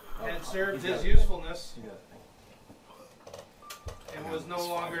 Had served he's his got it. usefulness You got a and was no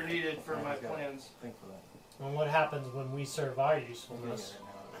longer needed for my He's got it. plans. thing for that. And what happens when we serve our I'm getting usefulness?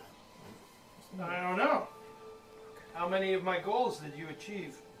 it right now. I don't know. How many of my goals did you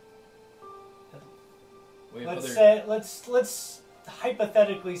achieve? Wait, Let's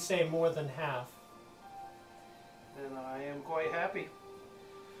hypothetically say more than half. And I am quite happy.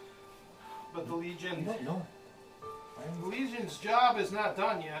 But the Legion, No. the Legion's job is not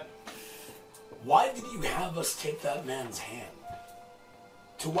done yet. Why did you have us take that man's hand?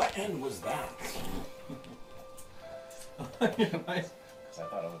 To what end was that? Because I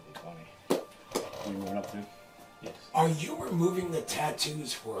thought it would be funny. Are you moving up too? Yes. Are you removing the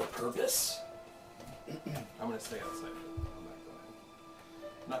tattoos for a purpose? I'm gonna stay outside. I'm not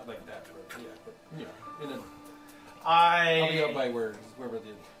going. Not like that, but yeah, but you know, in a, I'll be up by wherever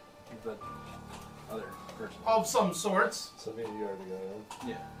the other person. Of some sorts. So me and you are together.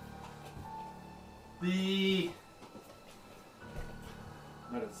 Yeah.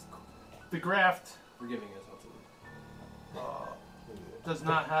 Not as The graft forgiving as Hutzle. does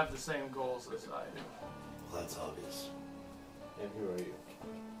not have the same goals as I do. Well, that's obvious. And who are you?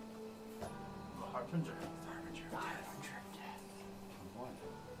 Harbinger.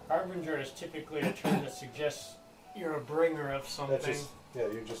 Harbinger is typically a term that suggests you're a bringer of something. That's just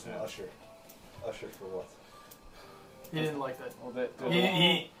you're just an usher. Usher for what? He didn't like that. Well,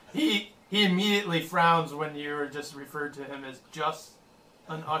 He immediately frowns when you're just referred to him as just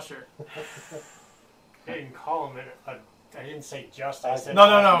an usher. I didn't call him I didn't say just. I said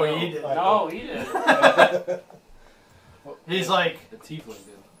No, he did. No, he did. He's like, The tiefling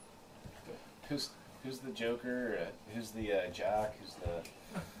did. Who's the Joker? Who's the Jock? Who's the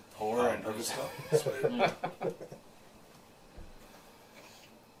whore? And who's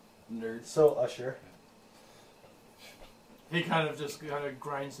Nerd. So, Usher. he kind of just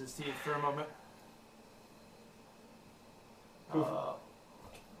grinds his teeth for a moment. Who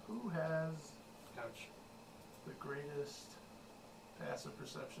has the greatest passive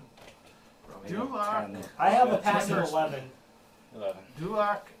perception? Dulac. I have a passive 11. 11.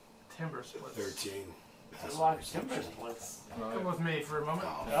 Dulac Timber Splits. 13. Lock timber splits. Come with me for a moment.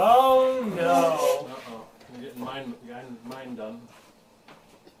 Oh no! Uh-oh. I'm getting mine done.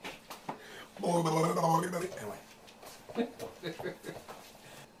 Anyway.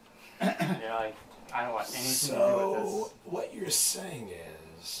 They're like, I don't want anything to do with So, this. what you're saying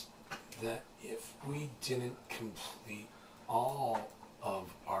is that if we didn't complete all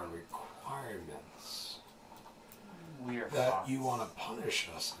of our requirements, We're that fucked. you want to punish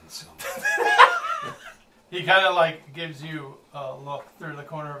us in some way. He kind of like gives you a look through the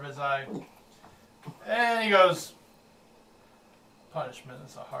corner of his eye. And he goes, punishment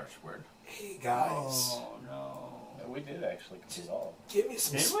is a harsh word. Hey guys, Oh no. We did actually complete all. give me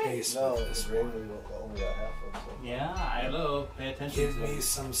some Did we? space No, with this the rain one. we only got half of. So. Yeah, I Hello, pay attention Give to me it.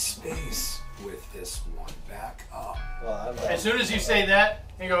 some space with this one. Back up. Well, I'm not. As soon as you say that,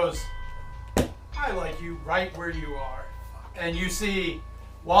 he goes, I like you right where you are. And you see,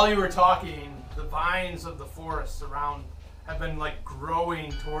 while you were talking, the vines of the forest around have been like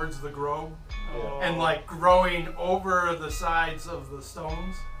growing towards the grove and like growing over the sides of the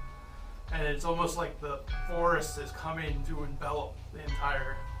stones. And it's almost like the forest is coming to envelop the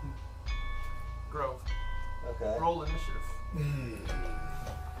entire grove. Okay. Roll initiative.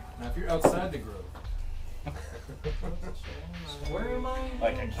 Now, if you're outside the grove, Where am I?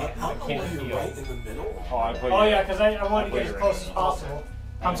 Like I I don't know why you're feel. right in the middle. Oh, I put Oh you- yeah, because I wanted to put get you as right close in as the possible.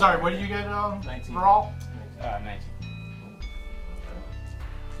 I'm sorry, what did you get, 19. Vrol? 19.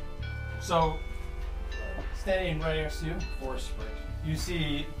 So, standing right next to you, forest spray. you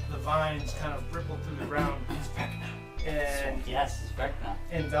see the vines kind of ripple through the ground and Yes, it's Vecna.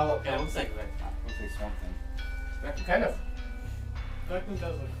 envelop Yeah, it him. looks like Vecna. Looks like something. Kind of. Beckman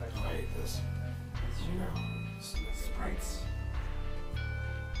does look like I hate this. Sprites.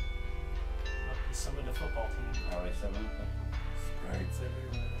 He's summoned a football team. Oh, wait, 7. Sprites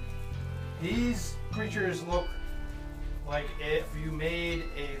everywhere. These creatures look like if you made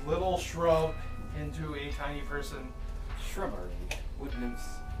a little shrub into a tiny person. Shrubbery. Wood nymphs.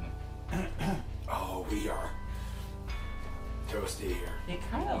 Oh, we are toasty here. They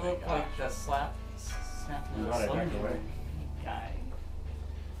kind of look like the snap You got it back Slender away. guy.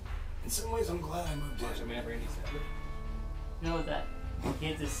 In some ways, I'm glad I moved Watch a in. man, Randy said. You know that he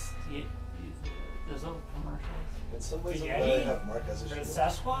had this. Those old commercials. In some ways, I'm Yeah, glad I he- have Mark as a Is it shield.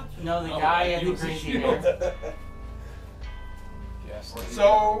 Sasquatch? No, the Oh, guy yeah, had he the was a crazy shield. hair. Yes.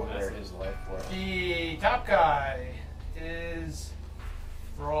 So- There his life for it. The top guy is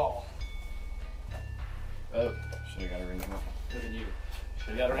Vrol. Oh, should have got a ring. Better than you.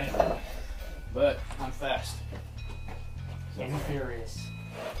 Should have got a ring. But I'm fast. So And furious.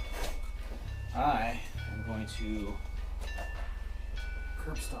 I am going to.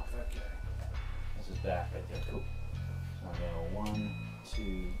 Curb stop that guy. This is back right there. Cool. So I go 1,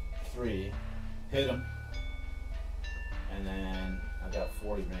 2, 3. Hit him. And then I've got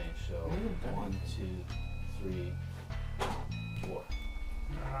 40 range. So 1, 2, 3, 4.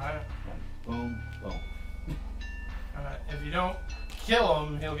 Alright. Boom, boom. If you don't kill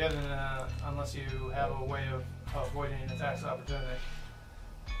him, he'll get unless you have a way of avoiding an attack's opportunity.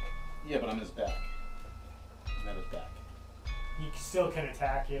 Yeah, but I'm his back. I'm at his back. He still can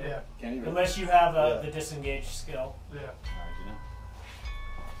attack you. Yeah, Can he really? Unless you have Yeah. the disengage skill. yeah. Alright, you know.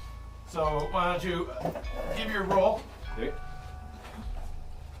 So why don't you give your roll? Okay.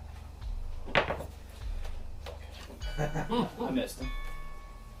 I missed him.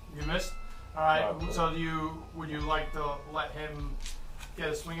 You missed. All right. Probably. So would you like to let him get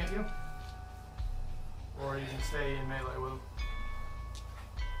a swing at you, or you can stay in melee with him?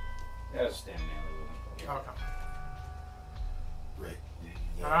 Yeah, just stand melee with him. Okay. Right.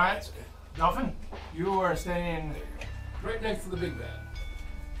 All right. That's okay. Dolphin, you are staying. Right next to the big bad.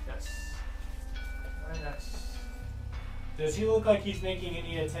 Yes. Right next. Does he look like he's making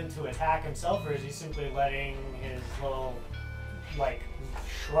any attempt to attack himself, or is he simply letting his little, like,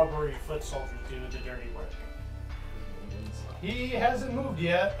 shrubbery foot soldiers do the dirty work? He hasn't moved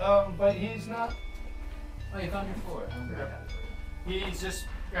yet, but he's not. Oh, you found your floor. He's just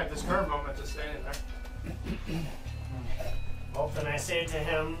at this current moment just standing there. Well, then I say to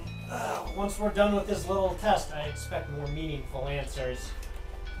him, Once we're done with this little test, I expect more meaningful answers.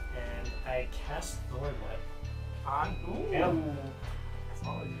 And I cast Thorn Whip. On? Ooh. Yep.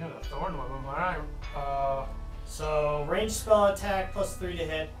 Oh, you got a thorn with him. Alright. So, ranged spell attack plus 3 to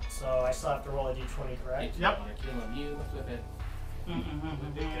hit. So, I still have to roll a d20, correct? Yep. Kill him, you flip it Did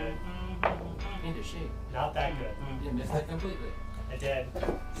good. into shape. Not that good. You missed it completely. I did. You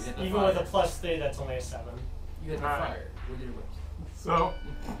hit the Even fire. with a plus 3, that's only a 7. You hit the Alright. fire with your whips. So,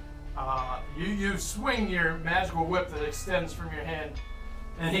 you swing your magical whip that extends from your hand,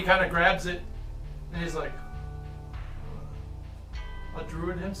 and he kind of grabs it, and he's like, a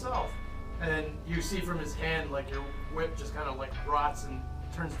druid himself. And you see from his hand, like, your whip just kind of like rots and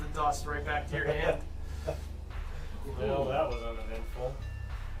turns the dust right back to your hand. Well, that was uneventful.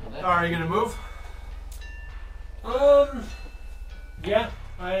 Are you gonna move? Yeah,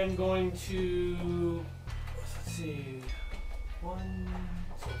 I'm going to, let's see, 1,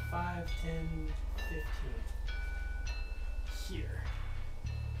 so 5, 10, 15. Here.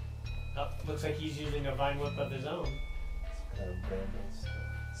 Oh, looks like he's using a vine whip of his own. Kind of bandits to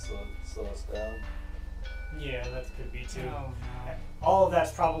slow us down. Yeah, that could be too. Oh, no. All of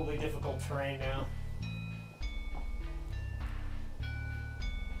that's probably difficult terrain now.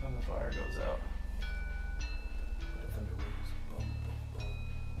 And the fire goes out.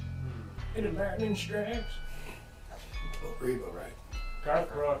 In a Martin straps. Reba, right?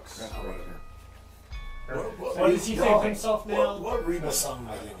 Garth Brooks. Oh, whatever. What does he think of himself now? What Reba song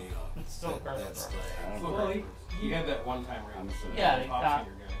am I thinking of? It's still Garth That's Brooks. Well, you had that one time where Yeah, option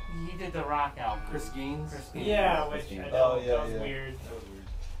you're gonna. He did the rock album. Chris Gaines. Yeah, which I know, Oh, yeah, that was yeah. weird. That was weird.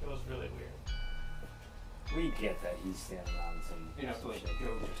 It was really weird. We get that he's standing on some. You have to like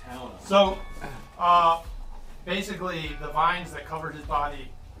go to town on. So, basically, the vines that covered his body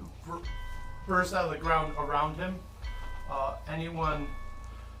burst out of the ground around him. Anyone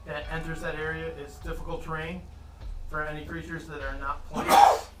that enters that area is difficult terrain for any creatures that are not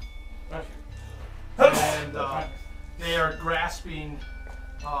plants. And they are grasping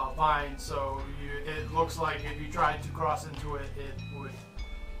vines, so it looks like if you tried to cross into it, it would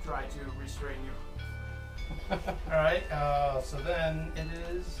try to restrain you. Alright, so then it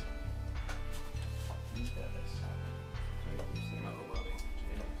is these guys.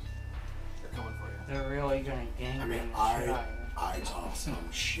 They're coming for you. They're really gonna gangbang I mean, the shit out of I talk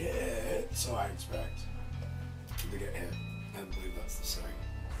some shit, so I expect to get hit. I believe that's the saying.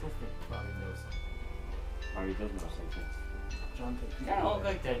 Probably knows something. Already does know something. John takes You kind of look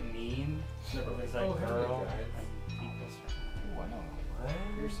like that meme. Never It was mind. like Oh, Vrol, hello, guys. and people start- Oh, I know.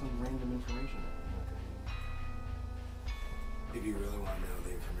 Here's some random information. If you really want to know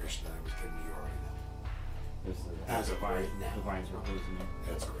the information that I was giving you already know. This is As of right now. The vines were losing it.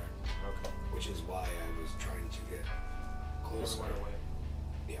 That's correct. Okay. Which is why I was trying to get closer. Right away.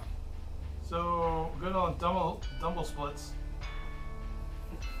 Yeah. So, good on dumble splits.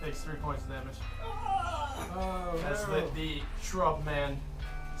 Takes 3 points of damage. Oh, As no. the shrub man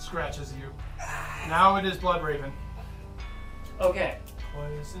scratches you. Now it is Blood Raven. Okay,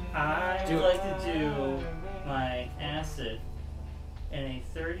 Poison. I Do would it. like to do my acid in a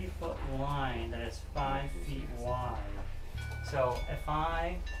 30-foot line that is 5 feet wide. So if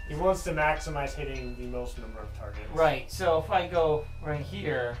I He wants to maximize hitting the most number of targets. right, so if I go right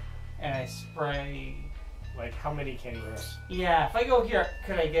here and I spray, Like, how many can you hit? yeah, if I go here,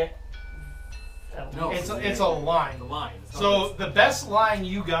 could I get? No. It's a line. The line. It's not So like- the best line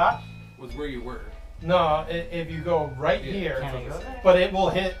you got, was where you were. no, if you go right Yeah. here, Can I go there? but it will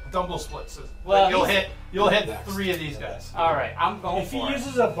hit dumble splits. Well, You'll he's- hit Next. 3 of these guys. All right, I'm going If he for it.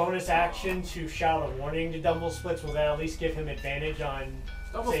 uses a bonus action to shout a warning to Dumble Splits, will that at least give him advantage on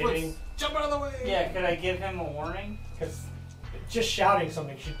Double saving? splits. Jump out of the way. Yeah, could I give him a warning? Because just shouting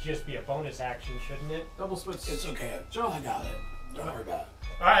something should just be a bonus action, shouldn't it? Double splits. It's okay. I got it. Don't worry about it.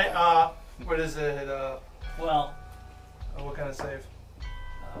 All right. What is it? Well, What kind of save?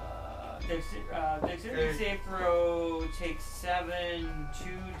 dexterity save throw takes 7,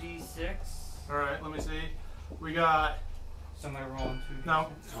 2d6. All right. Let me see. We got So am I rolling 2d6? no.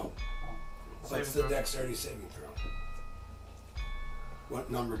 No. Saving What's the throw. dexterity saving throw? What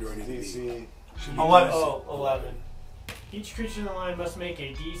number do I need to be? DC. Should be 11. Oh, 11. Each creature in the line must make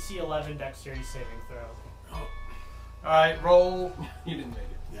a DC 11 dexterity saving throw. Oh, All right. Roll. You didn't make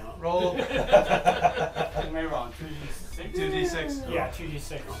it. no. Roll. Am I wrong? 2d6? 2d6. Yeah,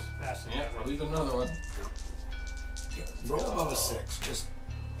 2d6. That's Yeah, I'll leave another one. Roll above a 6. Just.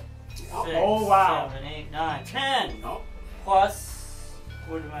 No. 6, Oh, wow. 7, 8, 9, 10. No. Plus,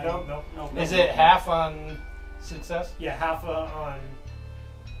 what am I? Nope, nope. Nope. Is it half on success? Yeah, half on,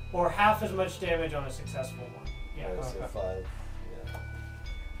 or half as much damage on a successful one. Yeah. Yeah, so Okay. 5. Yeah.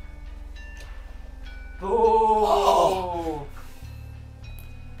 Boo!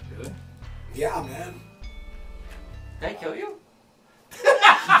 Really? Yeah, man. Did I kill you?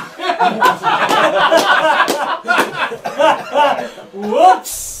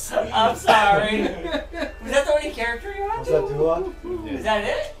 Whoops! I'm sorry. Was that the only character you had? Was that Dua? Is that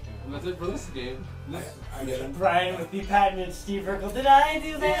it? And that's it for this game. I get it. Brian with the patent and Steve Urkel. Did I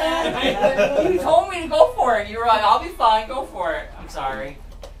do that? You told me to go for it. You were like, I'll be fine, go for it. I'm sorry.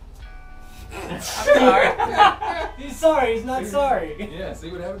 I'm sorry. He's sorry, he's not sorry. Yeah, see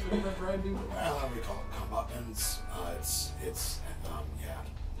what happens when you let Brian do it? Well, we call it comeuppance. Yeah.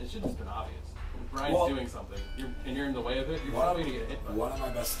 It should have just been obvious. If Brian's Well- doing something and you're in the way of it, you're One- probably going to get hit by it. One of my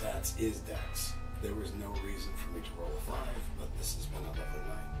best stats is Dex. There was no reason for me to roll a 5, but this has been a lovely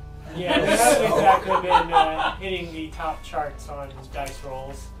night. Yeah, we haven't exactly been hitting the top charts on dice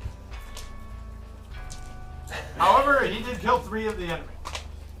rolls. However, he did kill 3 of the enemy.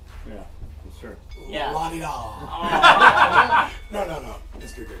 Yeah, sure. Yeah. La-di-da. Oh. No.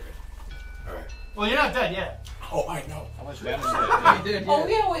 It's good. All right. Well, you're not dead yet. Oh, I know. How much damage did He did, Oh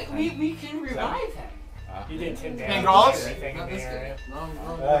yeah, we can revive him. He did 10 And damage. Gauls? I think, Not in this the area. guy.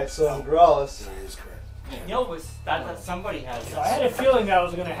 No, Alright, so Growlus. So he is correct. No, but that somebody has So I had a feeling that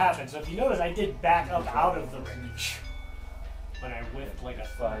was going to happen. So if you notice, I did back up out of the reach when I whipped like a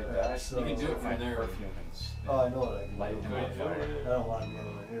 5 dice. You can do it from there. Perfumings. Oh, I know what I can Light do. them on fire. I don't want to be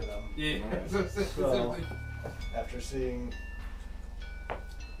anywhere near them. Yeah. So, after seeing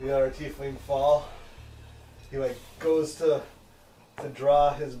the other tiefling fall, he like goes to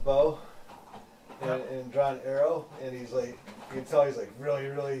draw his bow and draw an arrow, and he's like, you can tell he's like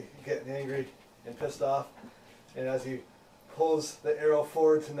really getting angry and pissed off. And as he pulls the arrow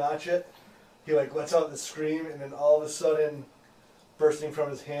forward to notch it, he like lets out this scream, and then all of a sudden, bursting from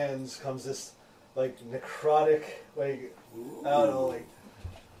his hands comes this like necrotic, like I don't know,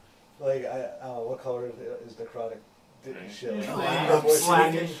 like I don't know what color is necrotic shit. Like,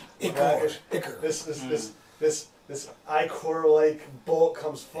 Blackish. Ichor. This ichor like bolt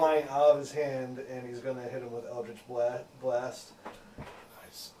comes flying out of his hand, and he's gonna hit him with Eldritch Blast.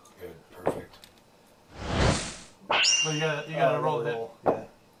 Nice. Good. Perfect. Well, you gotta roll the hit.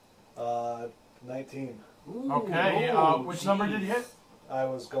 Yeah. 19. Okay. Which number did you hit? I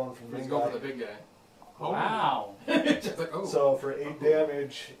was going from He's big going guy. for the big guy. Wow. Just like, oh. So for 8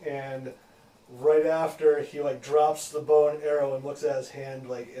 damage, and right after he like drops the bow and arrow and looks at his hand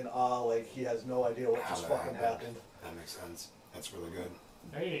like in awe, like he has no idea what How just that fucking happened. happened. That makes sense. That's really good.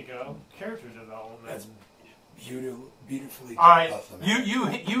 There you go. Character development. That's beautifully. All right. buff them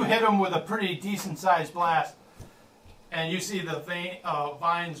You hit him with a pretty decent sized blast, and you see the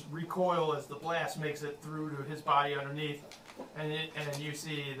vines recoil as the blast makes it through to his body underneath, and you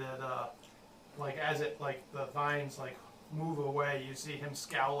see that like as it like the vines like move away, you see him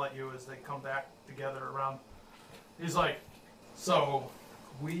scowl at you as they come back together around. He's like, "So,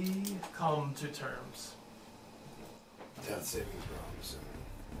 we come to terms." Death saving throws.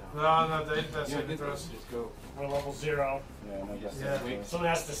 No, that's Yeah, saving throws. just go. We're level 0. Yeah, no guess. Yeah. Wait. Someone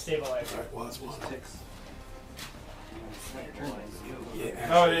has to stabilize All it. right. Well, that's one. Ticks. Yeah.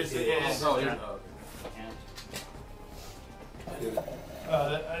 Oh, it actually, is. It is. Oh, Yeah. I did it.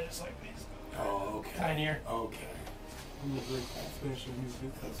 I just like these Oh, okay. tinier. Okay.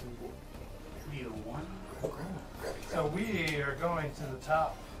 You won? Grab it. So we are going to the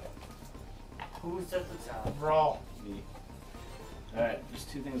top. Who's at the top? Vrol. Me. Alright, there's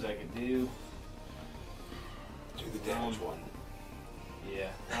 2 things I could do. Do the damage one. Yeah.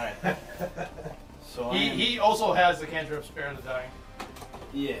 Alright. So He also has the cantrip Spare the Dying.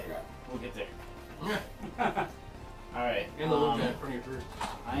 Yeah, we'll get there. Alright. And the little guy in front of your bird.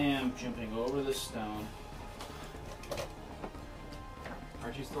 I am jumping over the stone.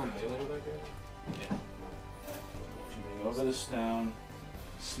 Aren't you still in melee with that guy? Yeah. Jumping over the stone,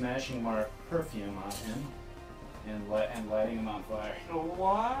 smashing my perfume on him, and lighting him on fire.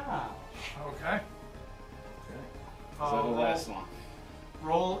 Wow. Okay. So that'll last long.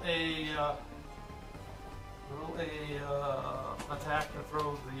 Roll a attack to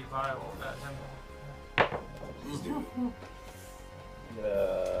throw the vial at him. Please do.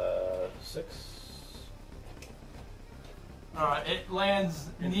 6. It lands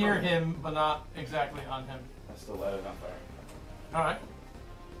near him, but not exactly on him. I still light it on fire. All right.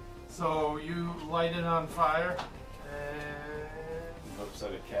 So you light it on fire, and Hopes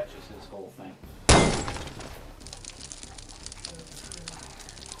that it catches his whole thing.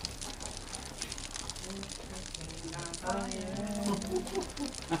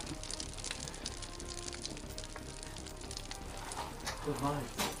 Good line.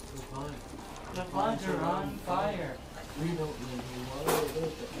 The vines are on fire. We don't know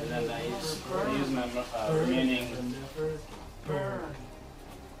And then I use my remaining. Burn.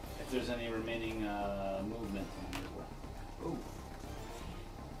 If there's any remaining movement. Ooh.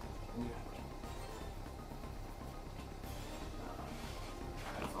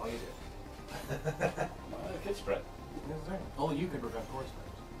 That's all you did. It could spread. Only you could prevent force spells.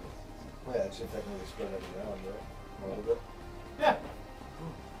 Well, yeah, it should technically spread every round, right? A little bit. Yeah.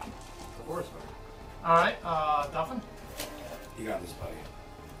 The force spell. All right, Dufin. You got this, buddy.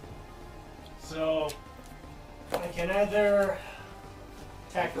 So I can either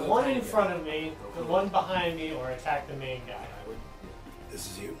attack the one in front of me, the one behind me, or attack the main guy. This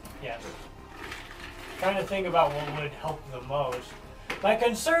is you. Yeah. Trying to think about what would help the most. My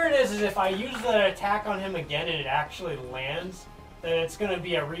concern is if I use that attack on him again and it actually lands, then it's going to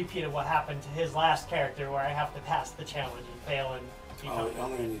be a repeat of what happened to his last character, where I have to pass the challenge and fail and become. Oh, you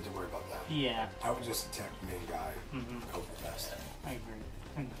don't even need to worry about that. Yeah. I would just attack the main guy. Hope for the best. I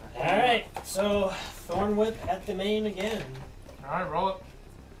agree. All right, so Thorn Whip at the main again. All right, roll it.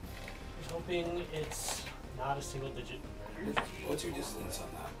 Just hoping it's not a single digit. What's your distance on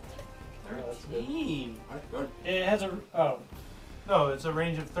that? That's good. 13. It has a No, it's a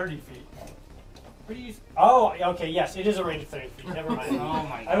range of 30 feet. Where do you? Oh, okay. Yes, it is a range of 30 feet. Never mind. Oh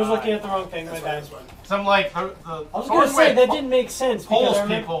my god. I was looking at the wrong thing. My bad. Some like the I was Thorn going to say Whip that didn't make sense. because pulls I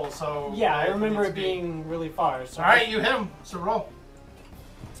remember- people, so Yeah, I remember needs it to be- being really far. So All right, you hit him. So roll.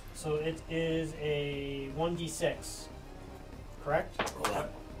 So it is a 1d6. Correct? Roll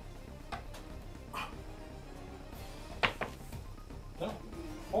that. No.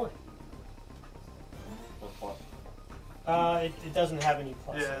 4. It doesn't have any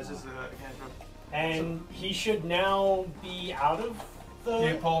plus. Yeah, it's just a cantrip. And he should now be out of the. Do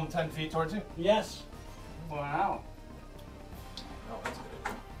you pull him 10 feet towards you? Yes. Wow. Oh, that's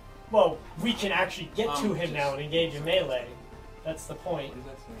good. Well, we can actually get to him just- now and engage in melee. That's the What point. does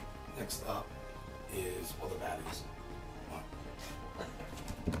that say? Next up is, well, the baddies.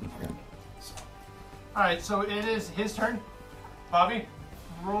 Okay. So, All right, so it is his turn. Bobby,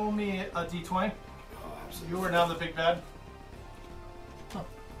 roll me a d20. absolutely. You are now the big bad.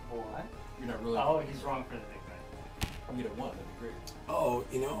 What? You're not really. Oh, he's wrong for the big guy. You get a 1, that'd be great. Oh,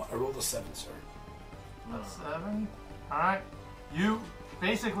 you know, I rolled a 7, sir. A 7. All right. You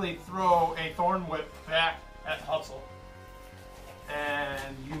basically throw a thorn whip back at Hutzel,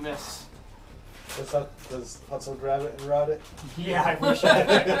 and you miss. Does Hutzel grab it and route it? Yeah, I wish I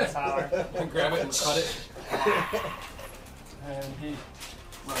had that power. Grab it and cut it. And he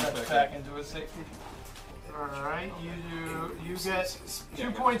Run steps back into his safety. Alright, you get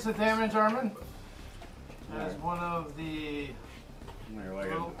 2 points of damage, Armin. As one of the.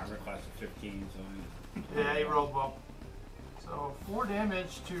 Armor class of 15, so. Yeah, he rolled well. So 4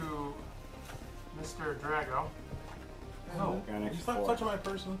 damage to Mr. Drago. No, you stop touching my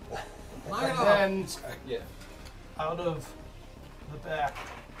person. And then Yeah. out of the back.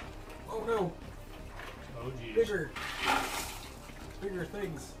 Oh no. Oh, geez. Bigger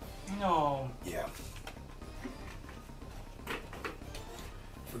things. No. Yeah.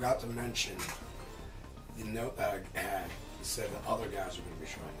 Forgot to mention, the note that I had said that other guys are going to be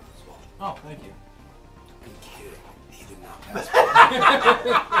showing up as well. Oh, thank you. I'm kidding. He did not pass.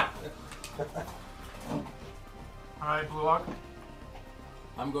 Alright, Blue Hawk.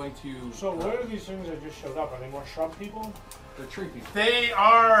 I'm going to. So what are these things that just showed up? Are they more shrub people? They're tree people. They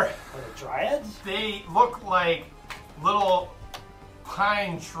are. Are they dryads? They look like little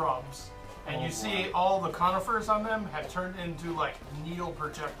pine shrubs. And you see all the conifers on them have turned into like needle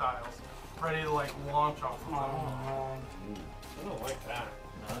projectiles, ready to like launch off of them. I don't like that.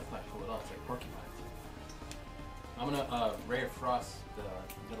 No, that's not cool at all. It's like porcupines. I'm gonna Ray of Frost the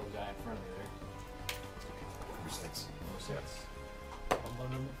little guy in front of me there. Number 6. Number 6.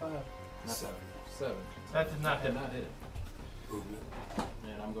 Number 5. 7. 7. That did not hit. Did not hit it. Movement.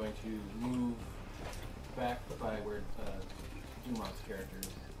 And I'm going to move back by where Dumont's character is.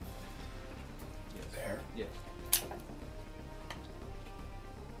 Yes. There. Yes.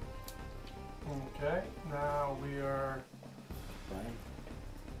 Okay, now we are.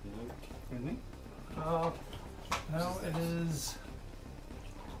 Really? No, it is.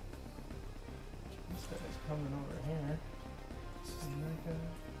 This guy's coming over here.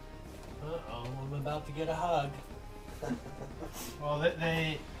 Uh-oh, I'm about to get a hug. Well,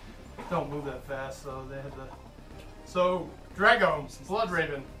 they don't move that fast, so they had to. So, Drago, Blood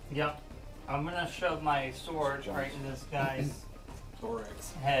Raven. Yep. I'm gonna shove my sword right in this guy's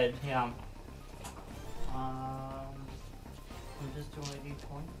Thorax. head. Yeah. I'm just doing a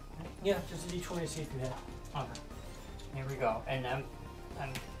d20. Yeah, just a d20 to see if you hit. Okay. Here we go. And I'm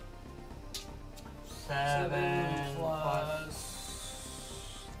 7 plus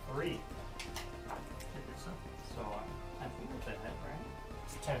 3. So I think it's a hit, right?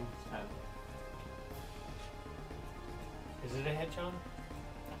 It's 10. Is it a hit, John?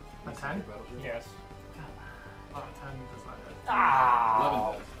 A 10? Yes. 10 does not hit.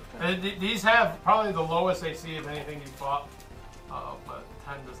 Ah! 11 does. And these have probably the lowest AC of anything you fought, but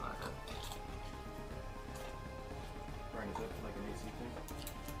 10 does not hit. Brian, is that like an AC thing?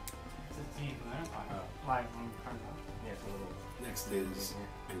 It's a D from there. Live from front. Yeah, it's a little. Next is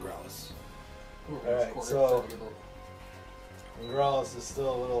Angralis. Alright, so Vrol is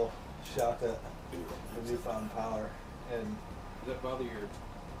still a little shocked at the newfound power, and Does that bother your?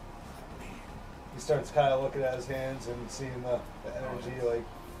 he starts kind of looking at his hands and seeing the energy like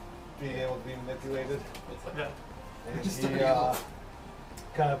being able to be manipulated. Yeah. And Just he starting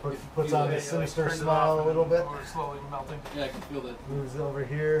kind of puts on Yeah, a sinister turns it smile off a little and bit, We're slowly melting. Yeah, I can feel that. moves over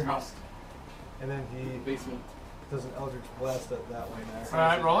here, Rust. and then he Basement. does an Eldritch Blast that way there.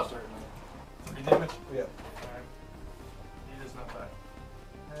 Alright, roll it. Starting up. 3 damage. Yep. Alright. He does not die.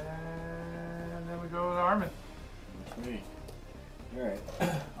 And then we go to Armin. That's me. Alright.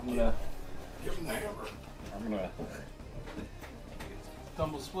 I'm gonna. Give him the hammer. I'm gonna.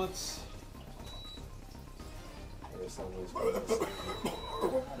 Tumble splits. There's some of these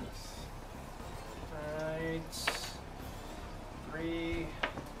Alright. 3,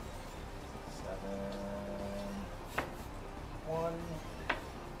 7, 1.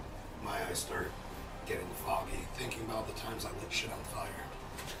 My eyes start getting foggy, thinking about the times I lit shit on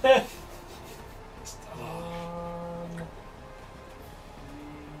fire. 1.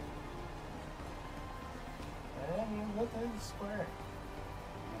 And you lit the square.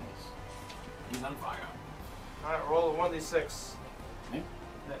 He's on fire. Alright, roll a 1d6. Me?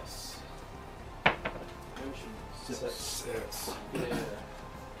 This. Six. Yeah.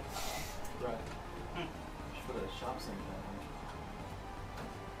 Right. Should put a shop sink down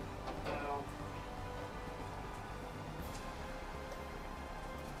Well, here.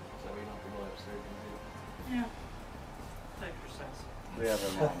 So we don't have to go upstairs and do Yeah. That makes sense. We have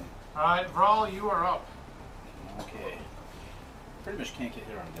him on. Alright, Vrol, you are up. Okay. Pretty much can't get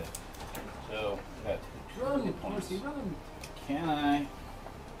here on dead. So, got Run, hit points. Marcy, run. Can I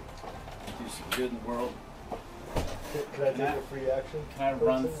do some good in the world? Can I take a free action? Can I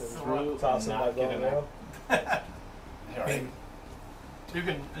run person and through toss and him my not bow get and him arrow? Alright. You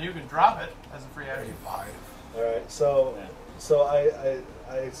can drop it as a free action. 35. Alright, Yeah. so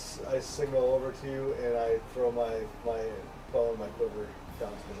I signal over to you and I throw my bow and my quiver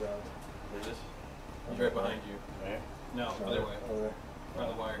down to the ground. Where's this? He's right behind you. Right. No, other way. Over there. By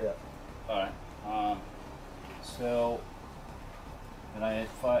the wire. Yeah. Alright. So, and I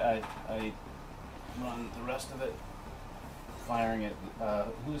run the rest of it, firing at,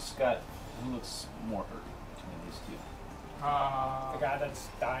 who looks more hurt between these two? The guy that's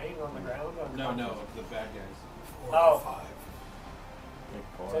dying on the ground? No, the bad guys. 4 Oh. or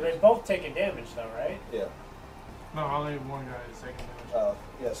 5. So they've both taken damage though, right? Yeah. No, only one guy is taking damage.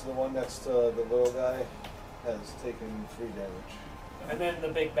 Yeah, so the one next to the little guy has taken 3 damage. And then the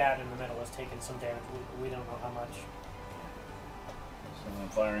big bad in the middle has taken some damage. We don't know how much. So I'm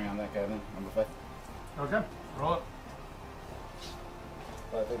firing on that guy then, number 5. Okay, roll it.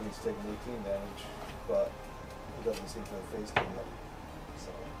 I think he's taken 18 damage, but he doesn't seem to have faced him yet.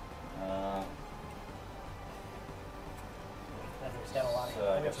 So I think he's got a lot of So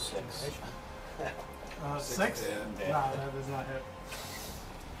I got 6. concentration. 6? Yeah. Nah, that does not hit.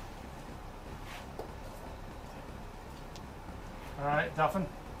 Alright, Dufin.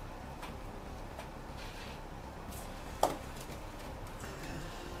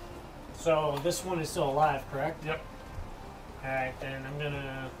 So this one is still alive, correct? Yep. Alright, then I'm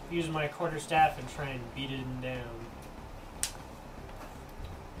gonna use my quarterstaff and try and beat him down.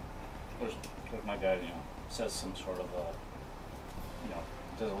 There's my guy, says some sort of,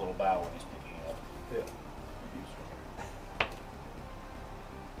 does a little bow when he's picking it up. yeah.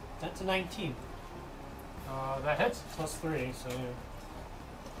 That's a 19. That hits. Plus 3, so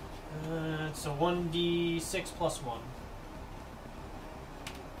it's a 1d6 plus 1.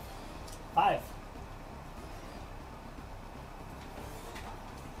 5.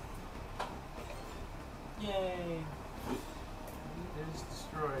 Yay! It is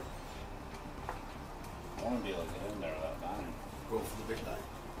destroyed. I want to be able to get in there without dying. Go for the big die.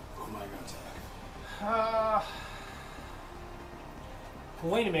 Who am I going to attack?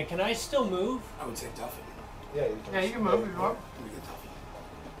 Wait a minute, can I still move? I would say Duffin. Yeah, You can move if you want. Let me get Duffin.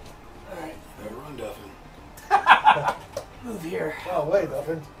 Alright, better run, Duffin. Move here. Oh, wait,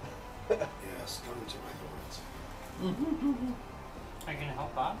 Duffin. Yes, come into my thorns. Are you gonna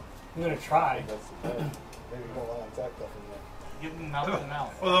help Bob? I'm gonna try. That's the thing. Maybe you don't want to attack that from there. Give him mouth to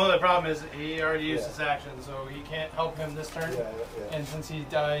mouth. Well, the only problem is he already used his action, so he can't help him this turn. Yeah. And since he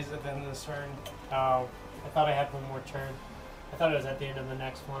dies at the end of this turn, Oh, I thought I had one more turn. I thought it was at the end of the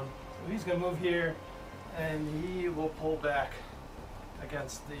next one. so he's gonna move here, and he will pull back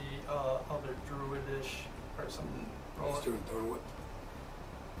against the other druidish person. Roll Let's it. do it, throw it.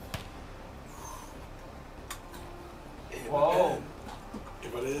 Whoa.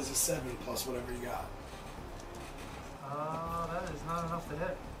 If it is a 7 plus whatever you got. That is not enough to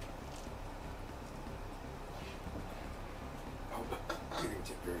hit. Oh, you can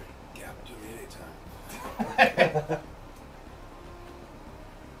tip your gap to me anytime.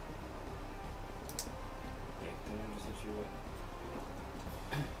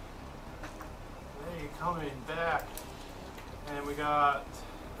 Hey, coming back. And we got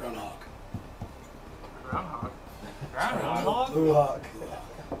Groundhog. Groundhog. Groundhog? Blue Hawk.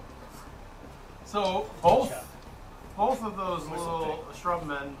 So both of those little shrub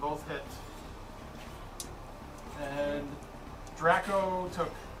men both hit. And Draco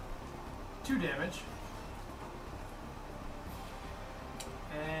took 2 damage.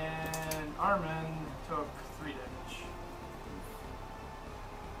 And Armin took 3 damage.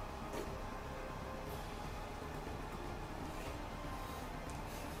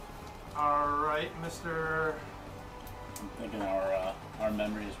 Alright, Mr. I'm thinking our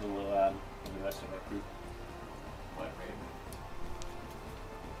memories will add for the rest of our group. What,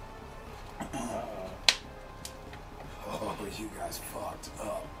 Oh, you guys fucked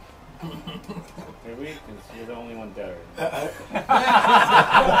up. Are we? Because you're the only one dead.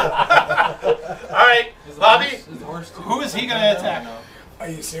 Alright, Bobby, Is the horse too? who is he going to attack? No. Are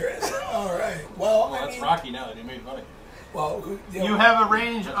you serious? All right. Well, Well, that's Rocky now that he made fun of you. Well, You have a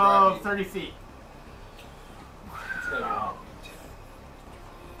range That's of right. 30 feet. It's gotta be wrong.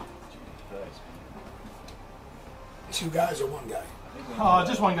 2 guys or 1 guy?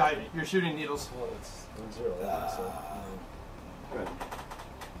 Just one guy. You're shooting needles. Well, it's 0, so. Good.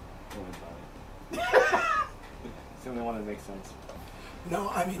 It's the only one that makes sense. No,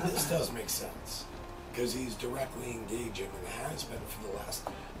 I mean, this does make sense. Because he's directly engaging and has been for the last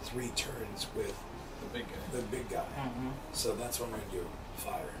 3 turns with The big guy. the big guy. So that's what I'm going to do.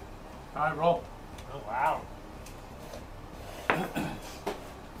 Fire. Alright, roll. Oh, wow.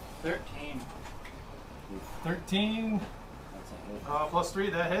 13. 13 That's a hit. plus 3,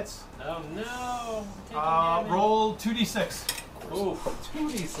 that hits. Oh, no. I'm taking damage. Roll 2d6. Oof.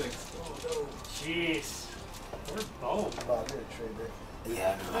 2d6. Jeez. We're both. Bob, you're a trader.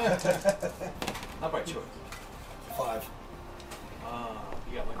 Yeah. Not by choice. 5.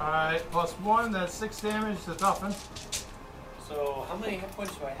 You got like Alright, plus 1, that's 6 damage to Dufin. So, how many hit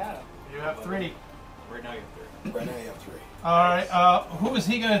points do I have? You have 3. right now you have 3. Right now you have 3. Alright, who is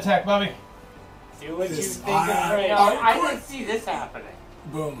he going to attack, Bobby? Do what you This- think is right. No, I didn't see this happening.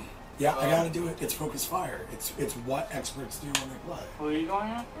 Boom. Yeah, I got to do it. It's focus fire. It's what experts do when they play. Who are you going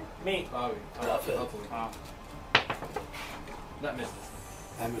after? Me. Bobby. Dufin. Hopefully. That misses.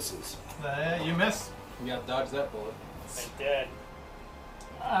 That misses. You miss. You gotta dodge that bullet. I did.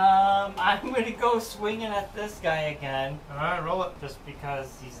 I'm going to go swinging at this guy again. Alright, roll it. Just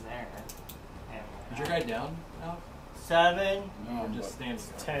because he's there. And Is your guy down now? 7. Or just standing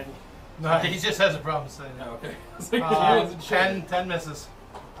there? 10. No, he just has a problem saying Oh, that. okay. It's like, hands and shit. 10 misses.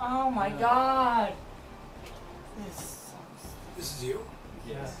 Oh my god. This sucks. This is you.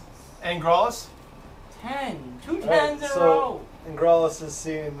 Yes. And Grollis? 10. 2 Alright, 10s in a row. Ingralis is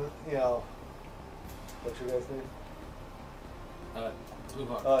seeing, what's your guys' name? Blue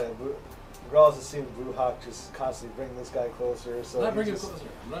Hawk. Oh, yeah, Ingralis is seeing Blue Hawk just constantly bring this guy closer. So I'm not he bringing him just- closer.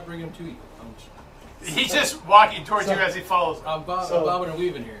 I'm not bringing him to you. He's just walking towards you as he follows. I'm So- bobbing and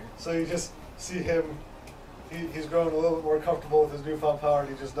weaving here. So you just see him, he's growing a little bit more comfortable with his newfound power, and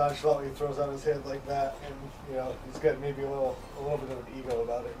he just nonchalantly throws out his hand like that, and he's got maybe a little bit of an ego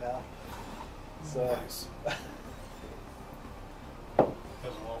about it now. So Nice. There's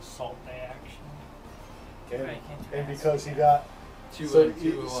a little salt bay action. and, Right, can't and ask. because he got Too, so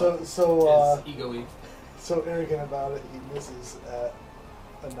too, so ego-y. so arrogant about it, he misses at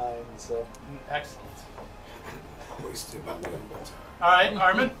a 9. So Excellent. Wasted by one. Alright,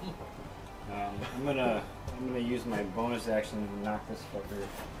 Armin? I'm gonna use my bonus action to knock this fucker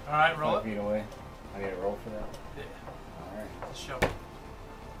Alright, roll 5 it. feet away. I need to roll for that. Yeah. All right. Just show.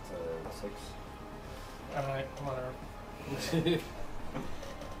 So 6. Alright, whatever.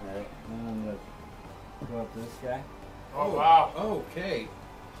 All right. Then I'm gonna go up to this guy. Oh, wow. Okay.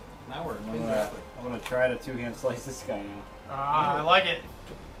 Now we're I'm in gonna, traffic. I'm gonna try to 2-hand slice this guy now. I like it.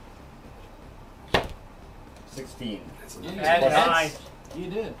 16. That's a Yeah, nice. Add Plus- 9. You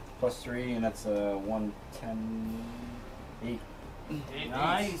did. Plus 3, and that's a 110. 8. 8.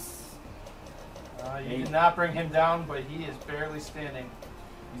 Nice. You did not bring him down, but he is barely standing.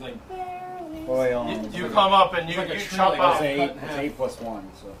 He's like, Boy, You come up and you chop it's off. 8. It's 8 plus 1.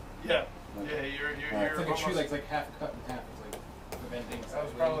 So. Yeah. Yeah, you're it's like a tree almost- like half cut in half. It's like bending. That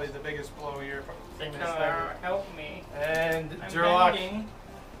was probably the biggest blow you're Centaur, ever. help me. And I'm Durlock, bending.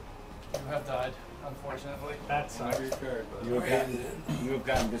 you have died, unfortunately. That's Whenever you're card, but You have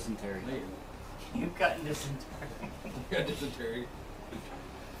gotten dysentery. No, you You've gotten dysentery. got dysentery.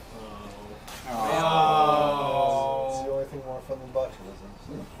 It's the only thing more fun than botulism.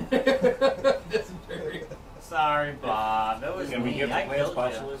 Dysentery. Sorry, Bob. That was Can we me. get I the killed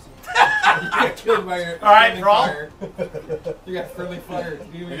plants you. You got killed by your All right, friendly Vrol. fire. You got friendly fire.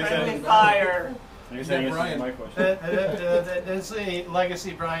 Friendly fire. You're saying this Brian. is my question. That's a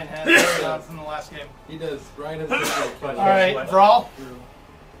legacy Brian has carried on from the last game. He does. Brian has a All right, Vrol.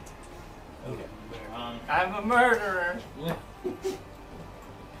 Okay. I'm a murderer.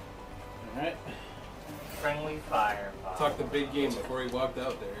 Alright. Friendly fire, Bob. Talked the big game before he walked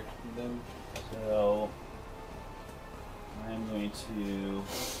out there. And then So I'm going to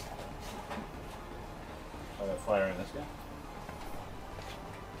try to fire in this guy.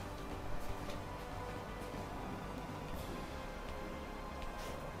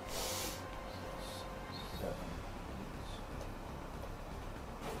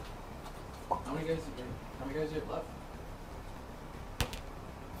 how many guys do you have left?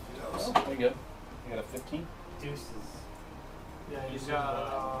 Oh, pretty good. I got a 15. Deuces. Yeah, he's got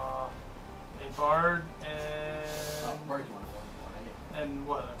a bard and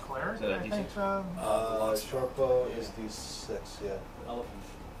what, a cleric? Is that a I think. D6? Short bow is D6, yeah. Elephant.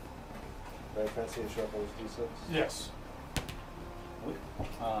 Right, Fancy, a short bow is D6? Yes.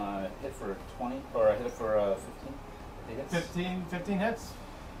 Hit for 20, or I hit it for 15. It hits. 15 hits?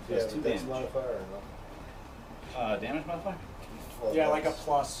 Yeah, Does 2 that's damage. modifier or no? Damage modifier? Well, Yeah, like a that's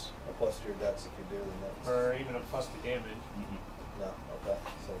plus, a plus to your dex if you do, then that's... or even a plus to damage. No, okay.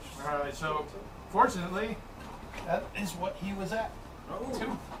 So it's just- Alright, so fortunately, that is what he was at. Oh,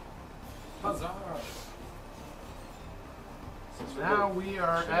 2. huzzah! Now we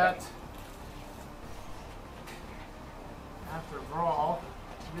are at, after Vrol,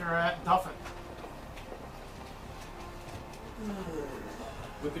 we are at Dufin.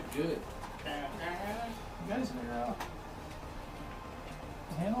 Whip it good. You guys are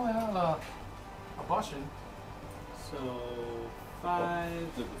handling out a bushing. So 5,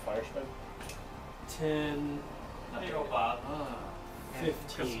 The fire strike? 10, There you go, Bob.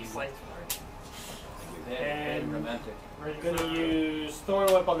 15. And- romantic. We're gonna use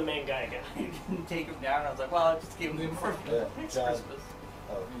Thorn Whip on the main guy again. You didn't take him down. I was like, well, I'll just give him for Yeah, next John. Christmas.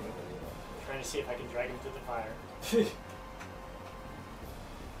 Oh, okay. Trying to see if I can drag him through the fire.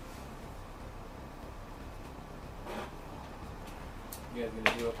 You guys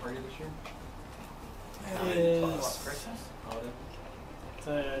gonna do a party this year? Is Christmas? Holiday? it's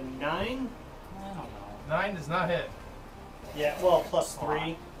a 9? I don't know. 9 does not hit. Yeah, well, plus 3. So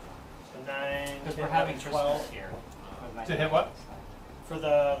 9, Because 10, we're having 11, Christmas 12 here. To hit what? for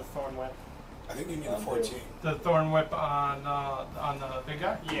the Thorn Whip. I think you need a 14. The thorn whip on the big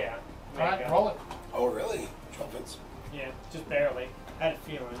guy? Yeah. Alright, roll it. Oh, really? Trumpets? Yeah, just barely. I had a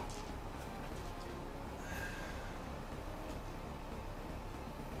feeling.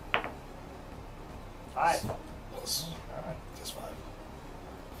 Five. Plus, Alright. just 5.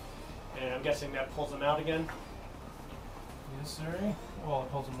 And I'm guessing that pulls him out again? Yes, sir. Well,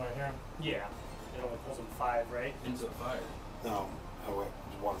 it pulls him right here. Yeah. It only pulls him 5, right? Into the fire. No, I went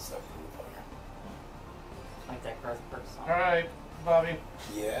one step from the fire. Like that growth perk song. Alright, Bobby.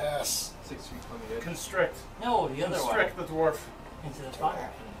 Yes. 6 feet from the edge. Constrict. No, the other one. Constrict the dwarf. Into the fire.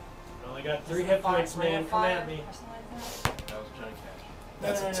 I only got 3 hit points, man. Come at me. That was a giant catch.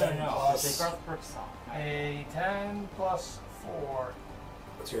 That's no, a no, 10 no, no. plus. It's a growth perk song. A 10 plus 4.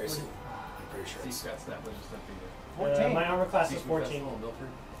 What's your AC? I'm pretty sure Steve it's... got that was just empty 14. My armor class is Seafood 14. Festival in Milford.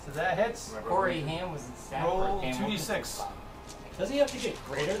 So that hits. Corey Ham was in staff Roll for a game. 2d6. Does he have to get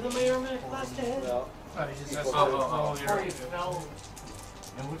greater than my armor class to hit? No. Oh, he just has to Oh, roll your... Corey fell.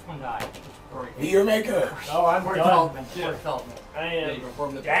 And which one died? Corey. Meteor Maker! Oh, I'm Corey done. Feldman. Yeah. Corey Feldman. I Yeah, am you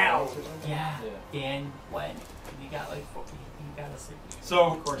performed at the down. house or something? Yeah. Yeah. And when you got like you got a sick.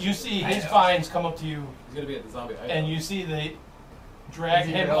 So you see his vines come up to you, He's gonna be at the zombie hideout. and you see they drag Is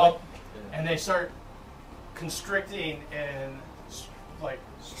he him really? up, Yeah. and they start constricting and like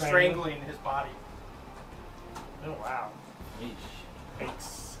strangling his body. Oh, wow. Yeesh.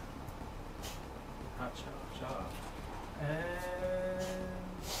 Thanks. Hot chop. And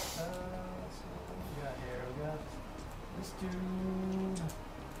let's see what we got here. We got this dude.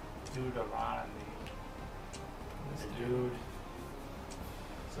 Deuteronomy. This The dude.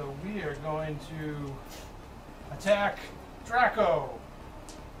 So we are going to attack Draco.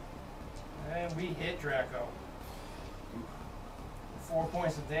 And we hit Draco. 4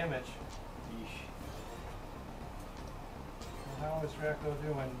 points of damage. Yeesh. And how is Draco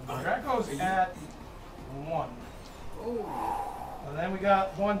doing? Draco's at 1. And then we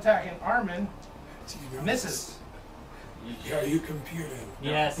got one attacking Armin. Misses. Are you computing?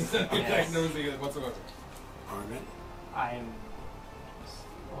 Yes. He's not diagnosing it whatsoever. Armin? I'm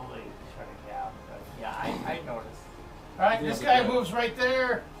slowly shutting down, but yeah, I noticed. Alright, this guy moves right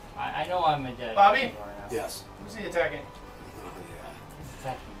there. I know I'm a dead. Bobby? right now. Yes. Who's he attacking? Oh, yeah. He's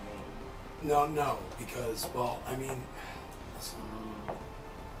attacking me. No, because, well, I mean,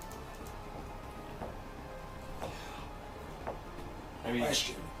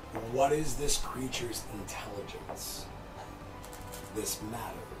 question. What is this creature's intelligence? This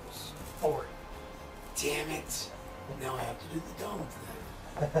matters. 4. Damn it. Now I have to do the dumb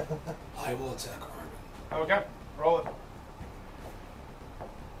thing. I will attack Armin. Okay, roll it.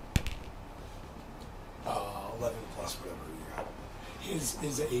 11 plus whatever you got. His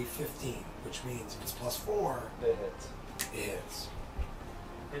is a 15, which means if it's plus 4, It hits. it hits.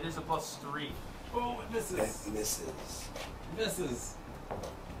 It is a +3. Oh, it misses. It misses. Misses.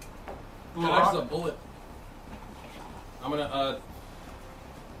 Blue Dodges a rock. bullet. I'm gonna, how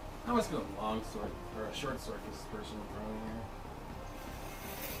am I gonna long sword, or a short sword this person throwing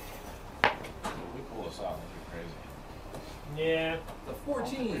here? We pull this out, that'd be crazy. Yeah. The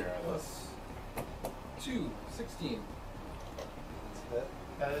 14 Yeah, plus 2, 16. That's hit.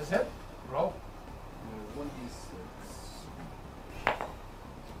 That is hit. Roll. 1d6.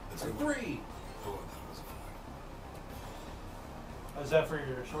 That's For a 3. Oh, that was a 5. Is that for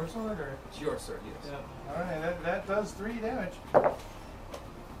your short sword or? Short sword, yes. Yeah. Alright, that does 3 damage.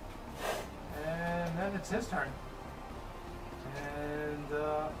 And then it's his turn. And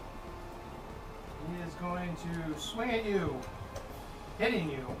he is going to swing at you, hitting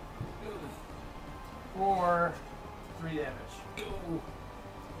you for 3 damage.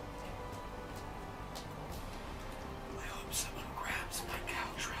 I hope someone grabs my cow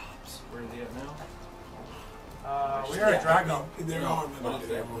traps. Where are they at now? We are at Draco. They're No, on what is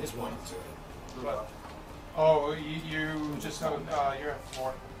the that? everyone's Hit wanting points. to. What? Oh, you just you're at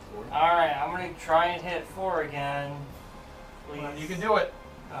 4. Alright, I'm gonna try and hit 4 again. Please. You can do it.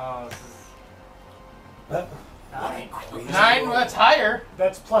 Oh, this is 9. 9, well, that's higher.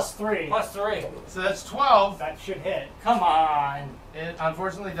 That's +3. +3. So that's 12. That should hit. Come on. It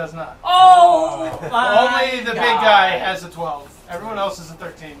unfortunately does not. Oh! my Only the big God. guy has a 12. Everyone else is a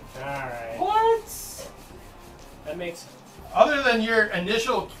 13. Alright. What? That makes Other than your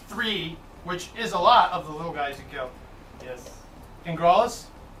initial 3, which is a lot of the little guys you killed. yes. Ingralis?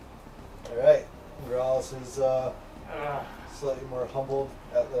 Alright. Gralis is slightly more humbled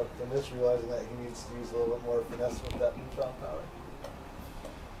at the finish, realizing that he needs to use a little bit more finesse with that newfound power.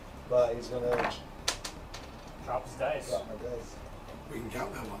 But he's going to Drop his dice. drop my dice. We can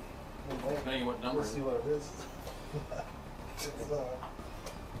count that one. Depending on what number. We'll see what it is. It's, fucking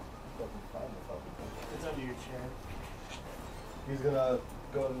find the fucking thing. It's under your chair. He's gonna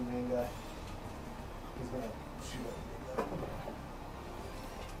go to the main guy. He's gonna shoot at the main guy.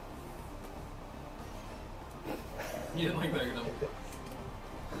 You didn't like that, you know.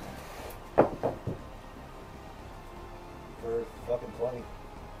 For fucking 20.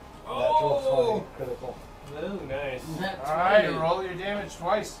 Oh! Natural 20 critical. Oh, nice. Alright, roll your damage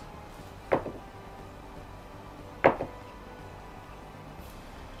twice.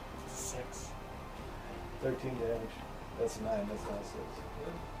 6. 13 damage. That's 9, that's not 6.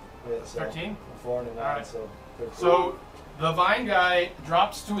 Yeah, so 13? 4 and a 9, Alright. so 13. So the vine guy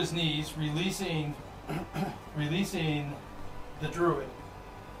drops to his knees, releasing the druid.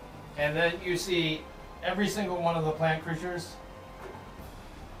 And then you see every single one of the plant creatures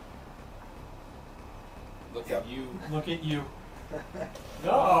Look at you. look at you.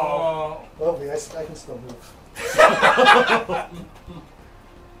 No! Oh, yeah, I can still move.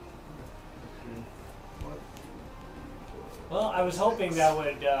 Well, I was hoping that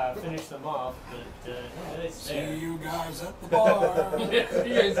would finish them off, but it's See there. you guys at the bar.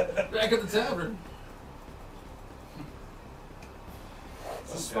 He is back at the tavern.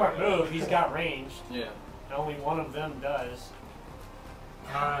 It's a smart move. He's got ranged. Yeah. And only one of them does.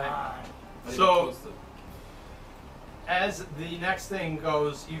 Alright. Not So- even close to- As the next thing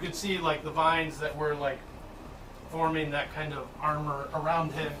goes, you could see like the vines that were like forming that kind of armor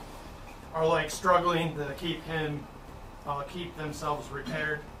around him are like struggling to keep him, keep themselves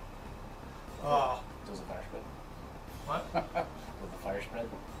repaired. Does the fire spread? What? Does the fire spread?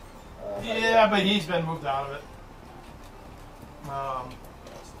 Yeah, but he's been moved out of it.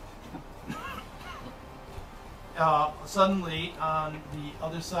 Suddenly, on the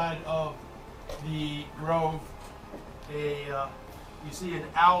other side of the grove, you see an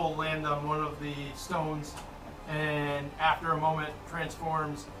owl land on one of the stones, and after a moment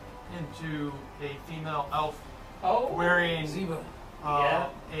transforms into a female elf wearing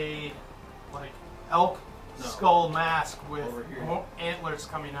a like elk skull mask with antlers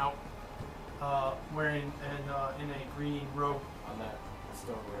coming out, wearing in a green robe. On that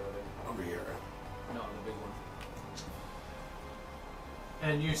stone over here. No, the big one.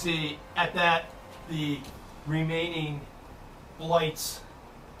 And you see at that the remaining blights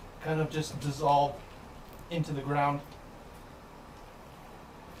kind of just dissolve into the ground.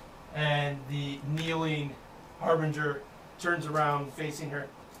 And the kneeling harbinger turns around facing her.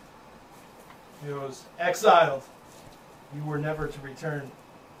 He goes, "Exiled, you were never to return."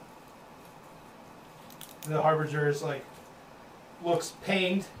 The harbinger is like, looks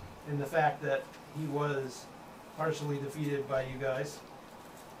pained in the fact that he was partially defeated by you guys.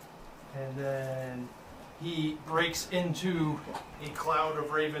 And then he breaks into a cloud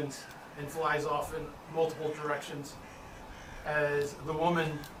of ravens and flies off in multiple directions as the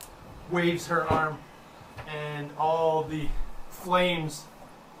woman waves her arm and all the flames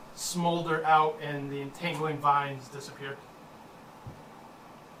smolder out and the entangling vines disappear.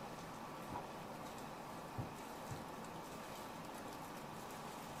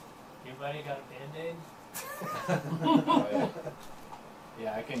 Anybody got a Band-Aid?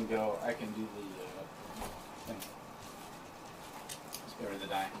 Yeah, I can do the thing. Spare the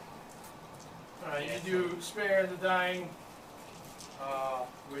dying. Alright, you do spare the dying,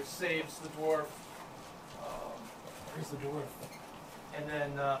 which saves the dwarf. Where's the dwarf? And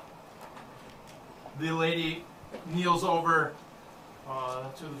then the lady kneels over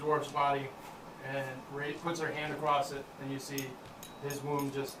to the dwarf's body and puts her hand across it, and you see his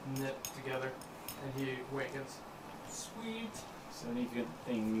wound just knit together, and he awakens. Sweet. Is there any good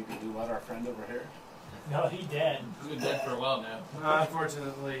thing you could do about our friend over here? No, he dead. He's been dead for a while now.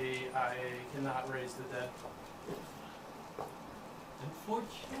 Unfortunately, I cannot raise the dead.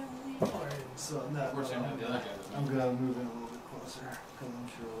 Unfortunately, or So on that note, Unfortunately, the other guy doesn't. I'm gonna move in a little bit closer because I'm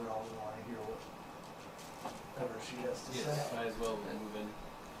sure we all want to hear whatever she has to Yes, say. might as well move in.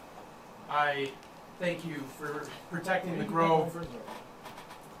 I thank you for protecting the grove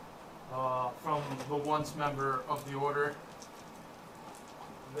from the once member of the order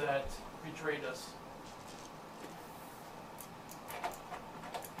that betrayed us.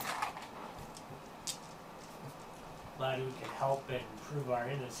 glad we can help and prove our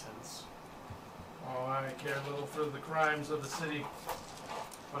innocence. Oh, I care little for the crimes of the city,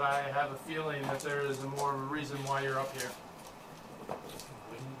 but I have a feeling that there is more of a reason why you're up here.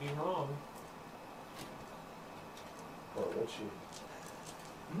 Wouldn't be wrong. Or would she?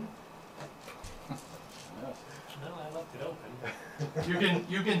 No, I left it open.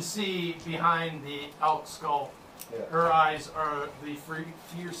 You can see behind the elk skull. Yeah. Her eyes are the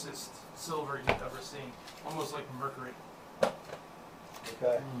fiercest silver you've ever seen, almost like mercury.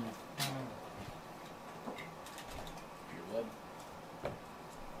 Okay. Pure blood.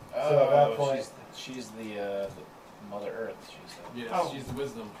 So at that point, she's the Mother Earth. She's the, Yes, Oh. she's the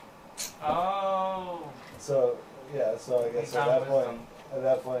wisdom. Oh. so yeah, so I guess at Found that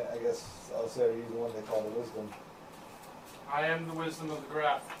point, wisdom. I guess I'll say are you the one they call the wisdom? I am the wisdom of the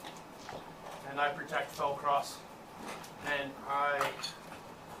graph, and I protect Fellcross, and I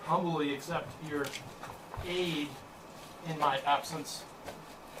humbly accept your aid in my absence.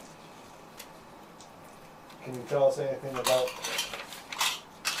 Can you tell us anything about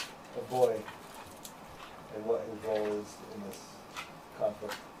the boy and what his role is in this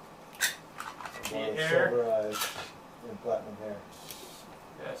conflict? The One with heir? silver eyes and platinum hair.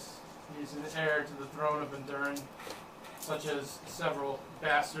 Yes, he's an heir to the throne of Endurin, such as several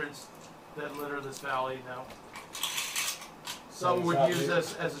bastards that litter this valley now. Some he's would not use the-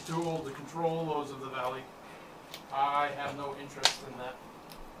 this as a tool to control those of the valley. I have no interest in that.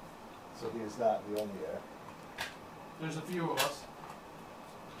 So he is not the only heir. There's a few of us.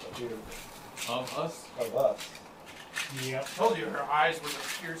 A few Of us? of us. Yep. I told you her eyes were the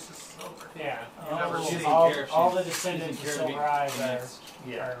fiercest silver. Yeah. You never all, see all, care if all she's- the descendants of she doesn't care to Silver Eyes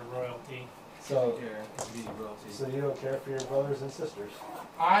be- are royalty. So, Be royalty. so you don't care for your brothers and sisters?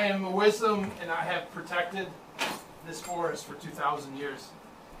 I am a wisdom, and I have protected this forest for 2,000 years.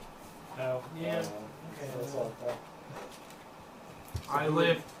 Oh, yeah. Okay. That's all. I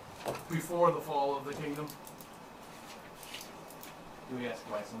lived before the fall of the kingdom. Do we ask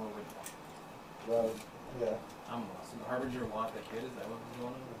why someone would Well, yeah. I'm lost. The Harbinger want the kid? Is that what's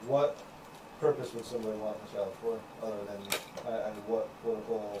going on? What purpose would somebody want the child for, other than, and what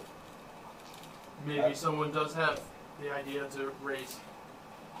political... Maybe someone does have the idea to raise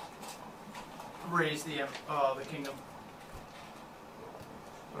the kingdom.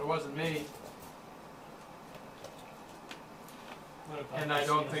 But it wasn't me. And I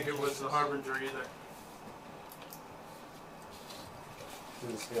don't think it was the Harbinger either.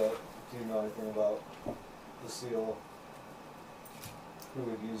 Do you know anything about the seal? Who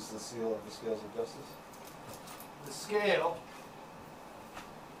would use the seal of the scales of justice? The scale,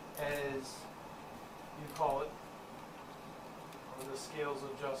 as you call it, or the scales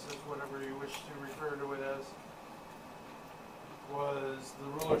of justice, whatever you wish to refer to it as, was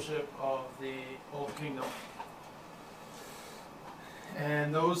the rulership of the Old Kingdom.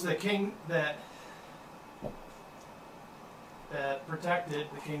 And those that protected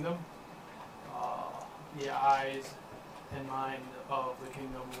the kingdom, the eyes and mind of the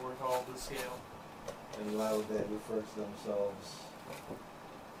kingdom were called the scale. And why would they refer to themselves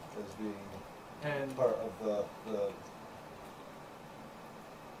as being part of the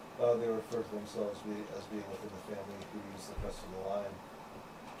they refer to themselves as being within the family who use the crest of the lion?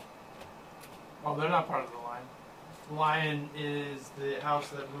 Oh, they're not part of the line. Lion is the house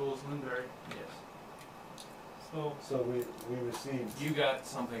that rules Lindbergh. Yes. So we received. You got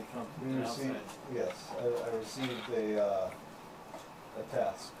something from We the received. outside. Yes, I received a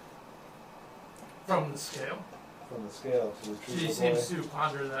task From the scale. from the scale to retrieve She the seems boy. to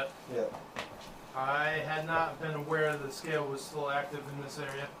ponder that. Yeah, I had not been aware the scale was still active in this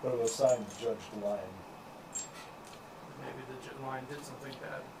area. but it was signed Judge Lion. Maybe the line did something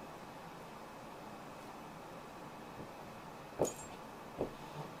bad.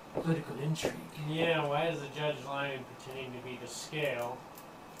 Political intrigue. Yeah, why is the judge lying pretending to be the scale?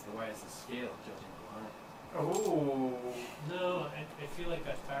 So why is the scale judging the line? Oh. No, I feel like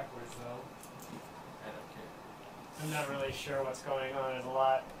that's backwards though. I don't care. I'm not really sure what's going on. There's a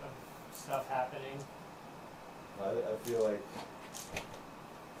lot of stuff happening. I feel like it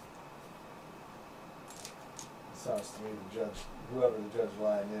sounds to me the judge, whoever the Judge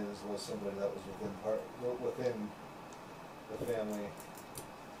Lion is, was somebody that was within the family.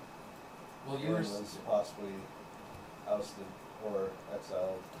 Well, and was possibly ousted or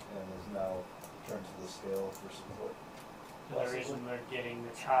exiled and is now returned to the scale for support. The reason they're getting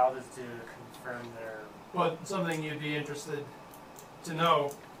the child is to confirm their... But something you'd be interested to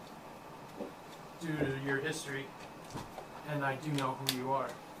know, due to your history, and I do know who you are,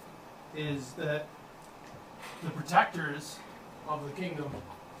 is that the protectors of the kingdom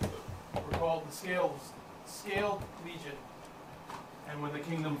were called the Scaled Legion. And when the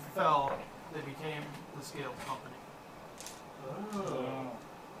kingdom fell, they became the Scaled Company. Oh.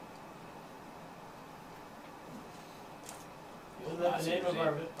 Isn't that the name of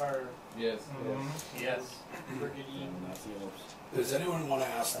our Yes. yes. Brigadier? Does anyone want to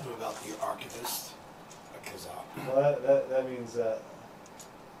ask them about the archivist? Because Well, that means that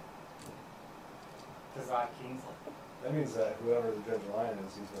Kazak Kingsley. whoever the Judge Lion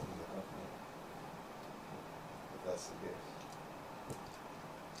is, he's within the company. If that's the case.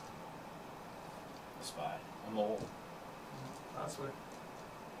 A spy. I'm old. That's what.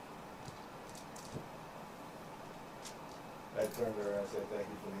 I turned to her and I said, thank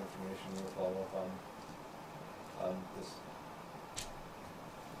you for the information. We'll follow up on this.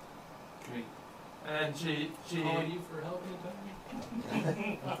 And she Call you for help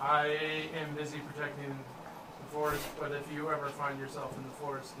anytime? I am busy protecting the forest, but if you ever find yourself in the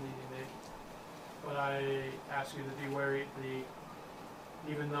forest needing aid, but I ask you to be wary.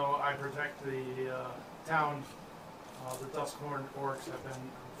 Even though I protect the town, the Duskhorn orcs have been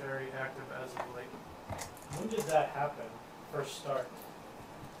very active as of late. When did that happen? First start?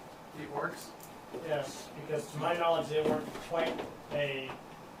 The orcs? Yes, because to my knowledge they weren't quite a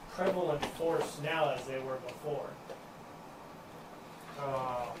prevalent force now as they were before.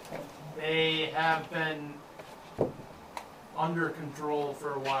 They have been under control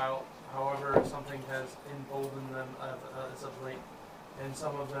for a while. However, something has emboldened them as of late, and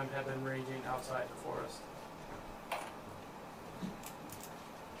some of them have been raging outside the forest.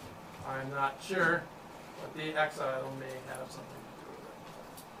 I'm not sure, but the exile may have something to do with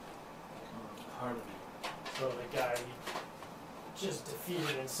it. Hard to So the guy you just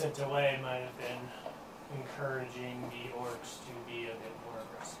defeated and sent away might have been encouraging the orcs to be a bit more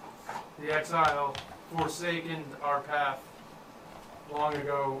aggressive. The exile forsaken our path long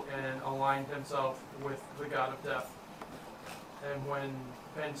ago and aligned himself with the god of death. And when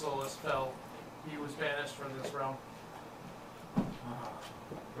Pensolus fell, he was banished from this realm.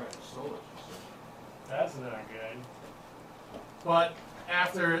 Right, Solus, you said. That's not good. But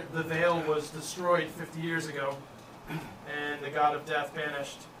after the veil was destroyed 50 years ago, and the god of death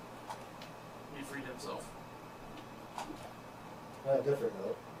banished, he freed himself. On a different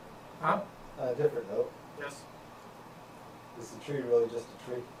note. Huh? On a different note. Yes. Is the tree really just a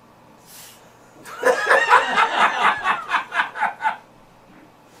tree?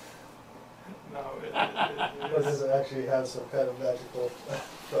 No, Or does it actually have some kind of magical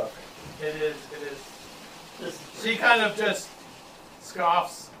truck? It is. She kind of just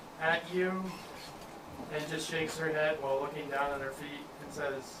scoffs at you and just shakes her head while looking down at her feet and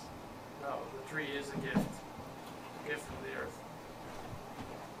says, no, the tree is a gift. A gift from the earth.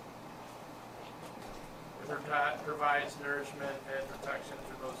 It provides nourishment and protection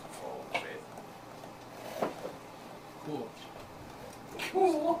for those who follow the faith. Cool.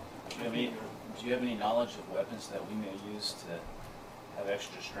 Cool. Do you have any knowledge of weapons that we may use to have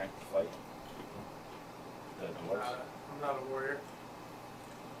extra strength to fight the dwarves? I'm not a warrior.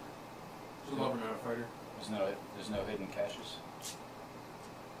 Just love not a fighter. There's no hidden caches.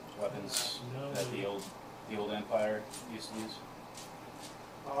 Weapons No. that the old empire used to use.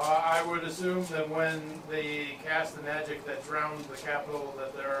 I would assume that when they cast the magic that drowned the capital,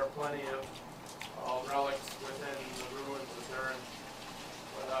 that there are plenty of relics within the ruins of Durin.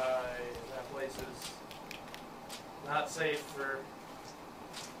 But that place is not safe for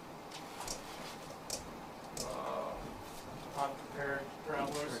unprepared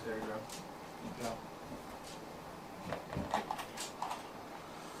travelers. Right there you go. Yeah.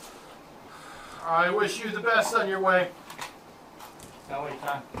 I wish you the best on your way. Tell me,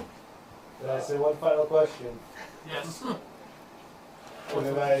 Tom. Can I say one final question? Yes. And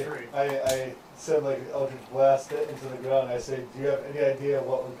then I said like Eldritch blast it into the ground. I say, do you have any idea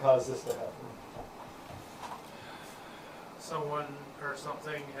what would cause this to happen? Someone or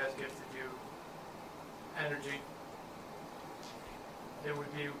something has gifted you energy. It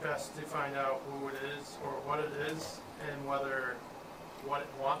would be best to find out who it is or what it is and whether what it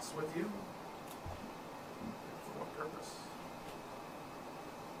wants with you. For what purpose?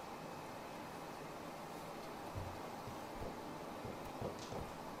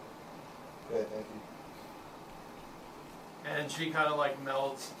 Okay, thank you. And she kind of like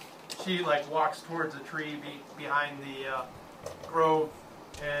melds. She like walks towards a tree behind the grove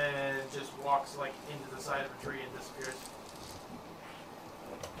and just walks like into the side of a tree and disappears.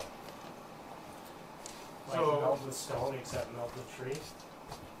 Like So- melt the stone except melt the tree.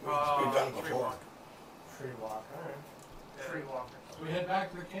 We've done it Tree before. walk. Tree walk, alright. Yeah. Tree walker. So we head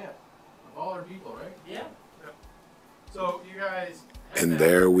back to the camp of all our people, right? Yeah. So you guys. head And back.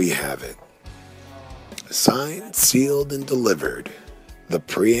 there we have it. Signed, sealed, and delivered. The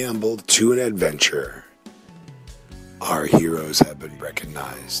preamble to an adventure. Our heroes have been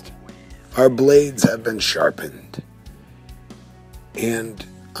recognized. Our blades have been sharpened. And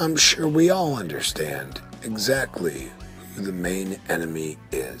I'm sure we all understand exactly who the main enemy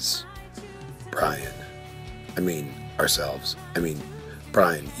is. Brian. Ourselves.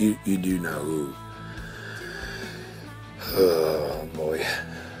 Brian, you do know who. Oh boy.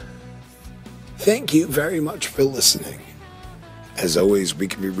 Thank you very much for listening. As always, we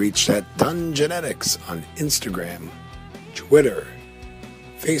can be reached at Dungeonetics on Instagram, Twitter,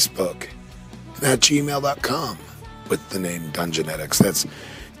 Facebook, and at gmail.com with the name Dungeonetics. That's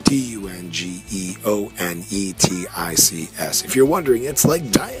Dungeonetics. If you're wondering, it's like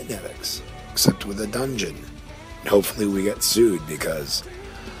Dianetics, except with a dungeon. And hopefully we get sued because,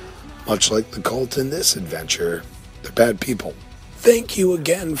 much like the cult in this adventure, they're bad people. Thank you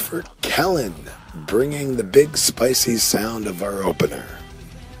again for Kellen bringing the big spicy sound of our opener.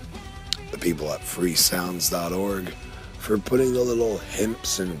 The people at freesounds.org for putting the little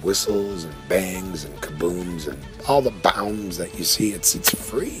himps and whistles and bangs and kabooms and all the bounds that you see. It's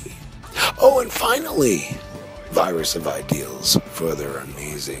free. Oh, and finally, Virus of Ideals for their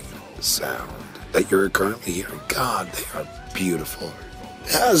amazing sound that you're currently hearing. God, they are beautiful.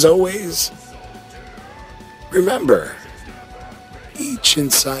 As always, remember, each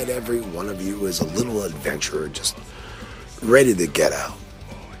inside every one of you is a little adventurer just ready to get out.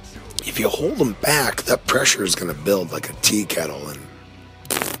 If you hold them back, that pressure is going to build like a tea kettle and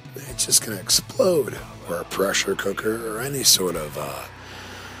it's just going to explode. Or a pressure cooker or any sort of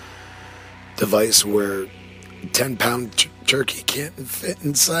device where a 10-pound turkey can't fit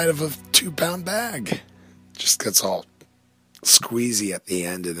inside of a 2-pound bag. Just gets all squeezy at the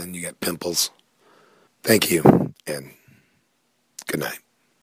end and then you get pimples. Thank you and good night.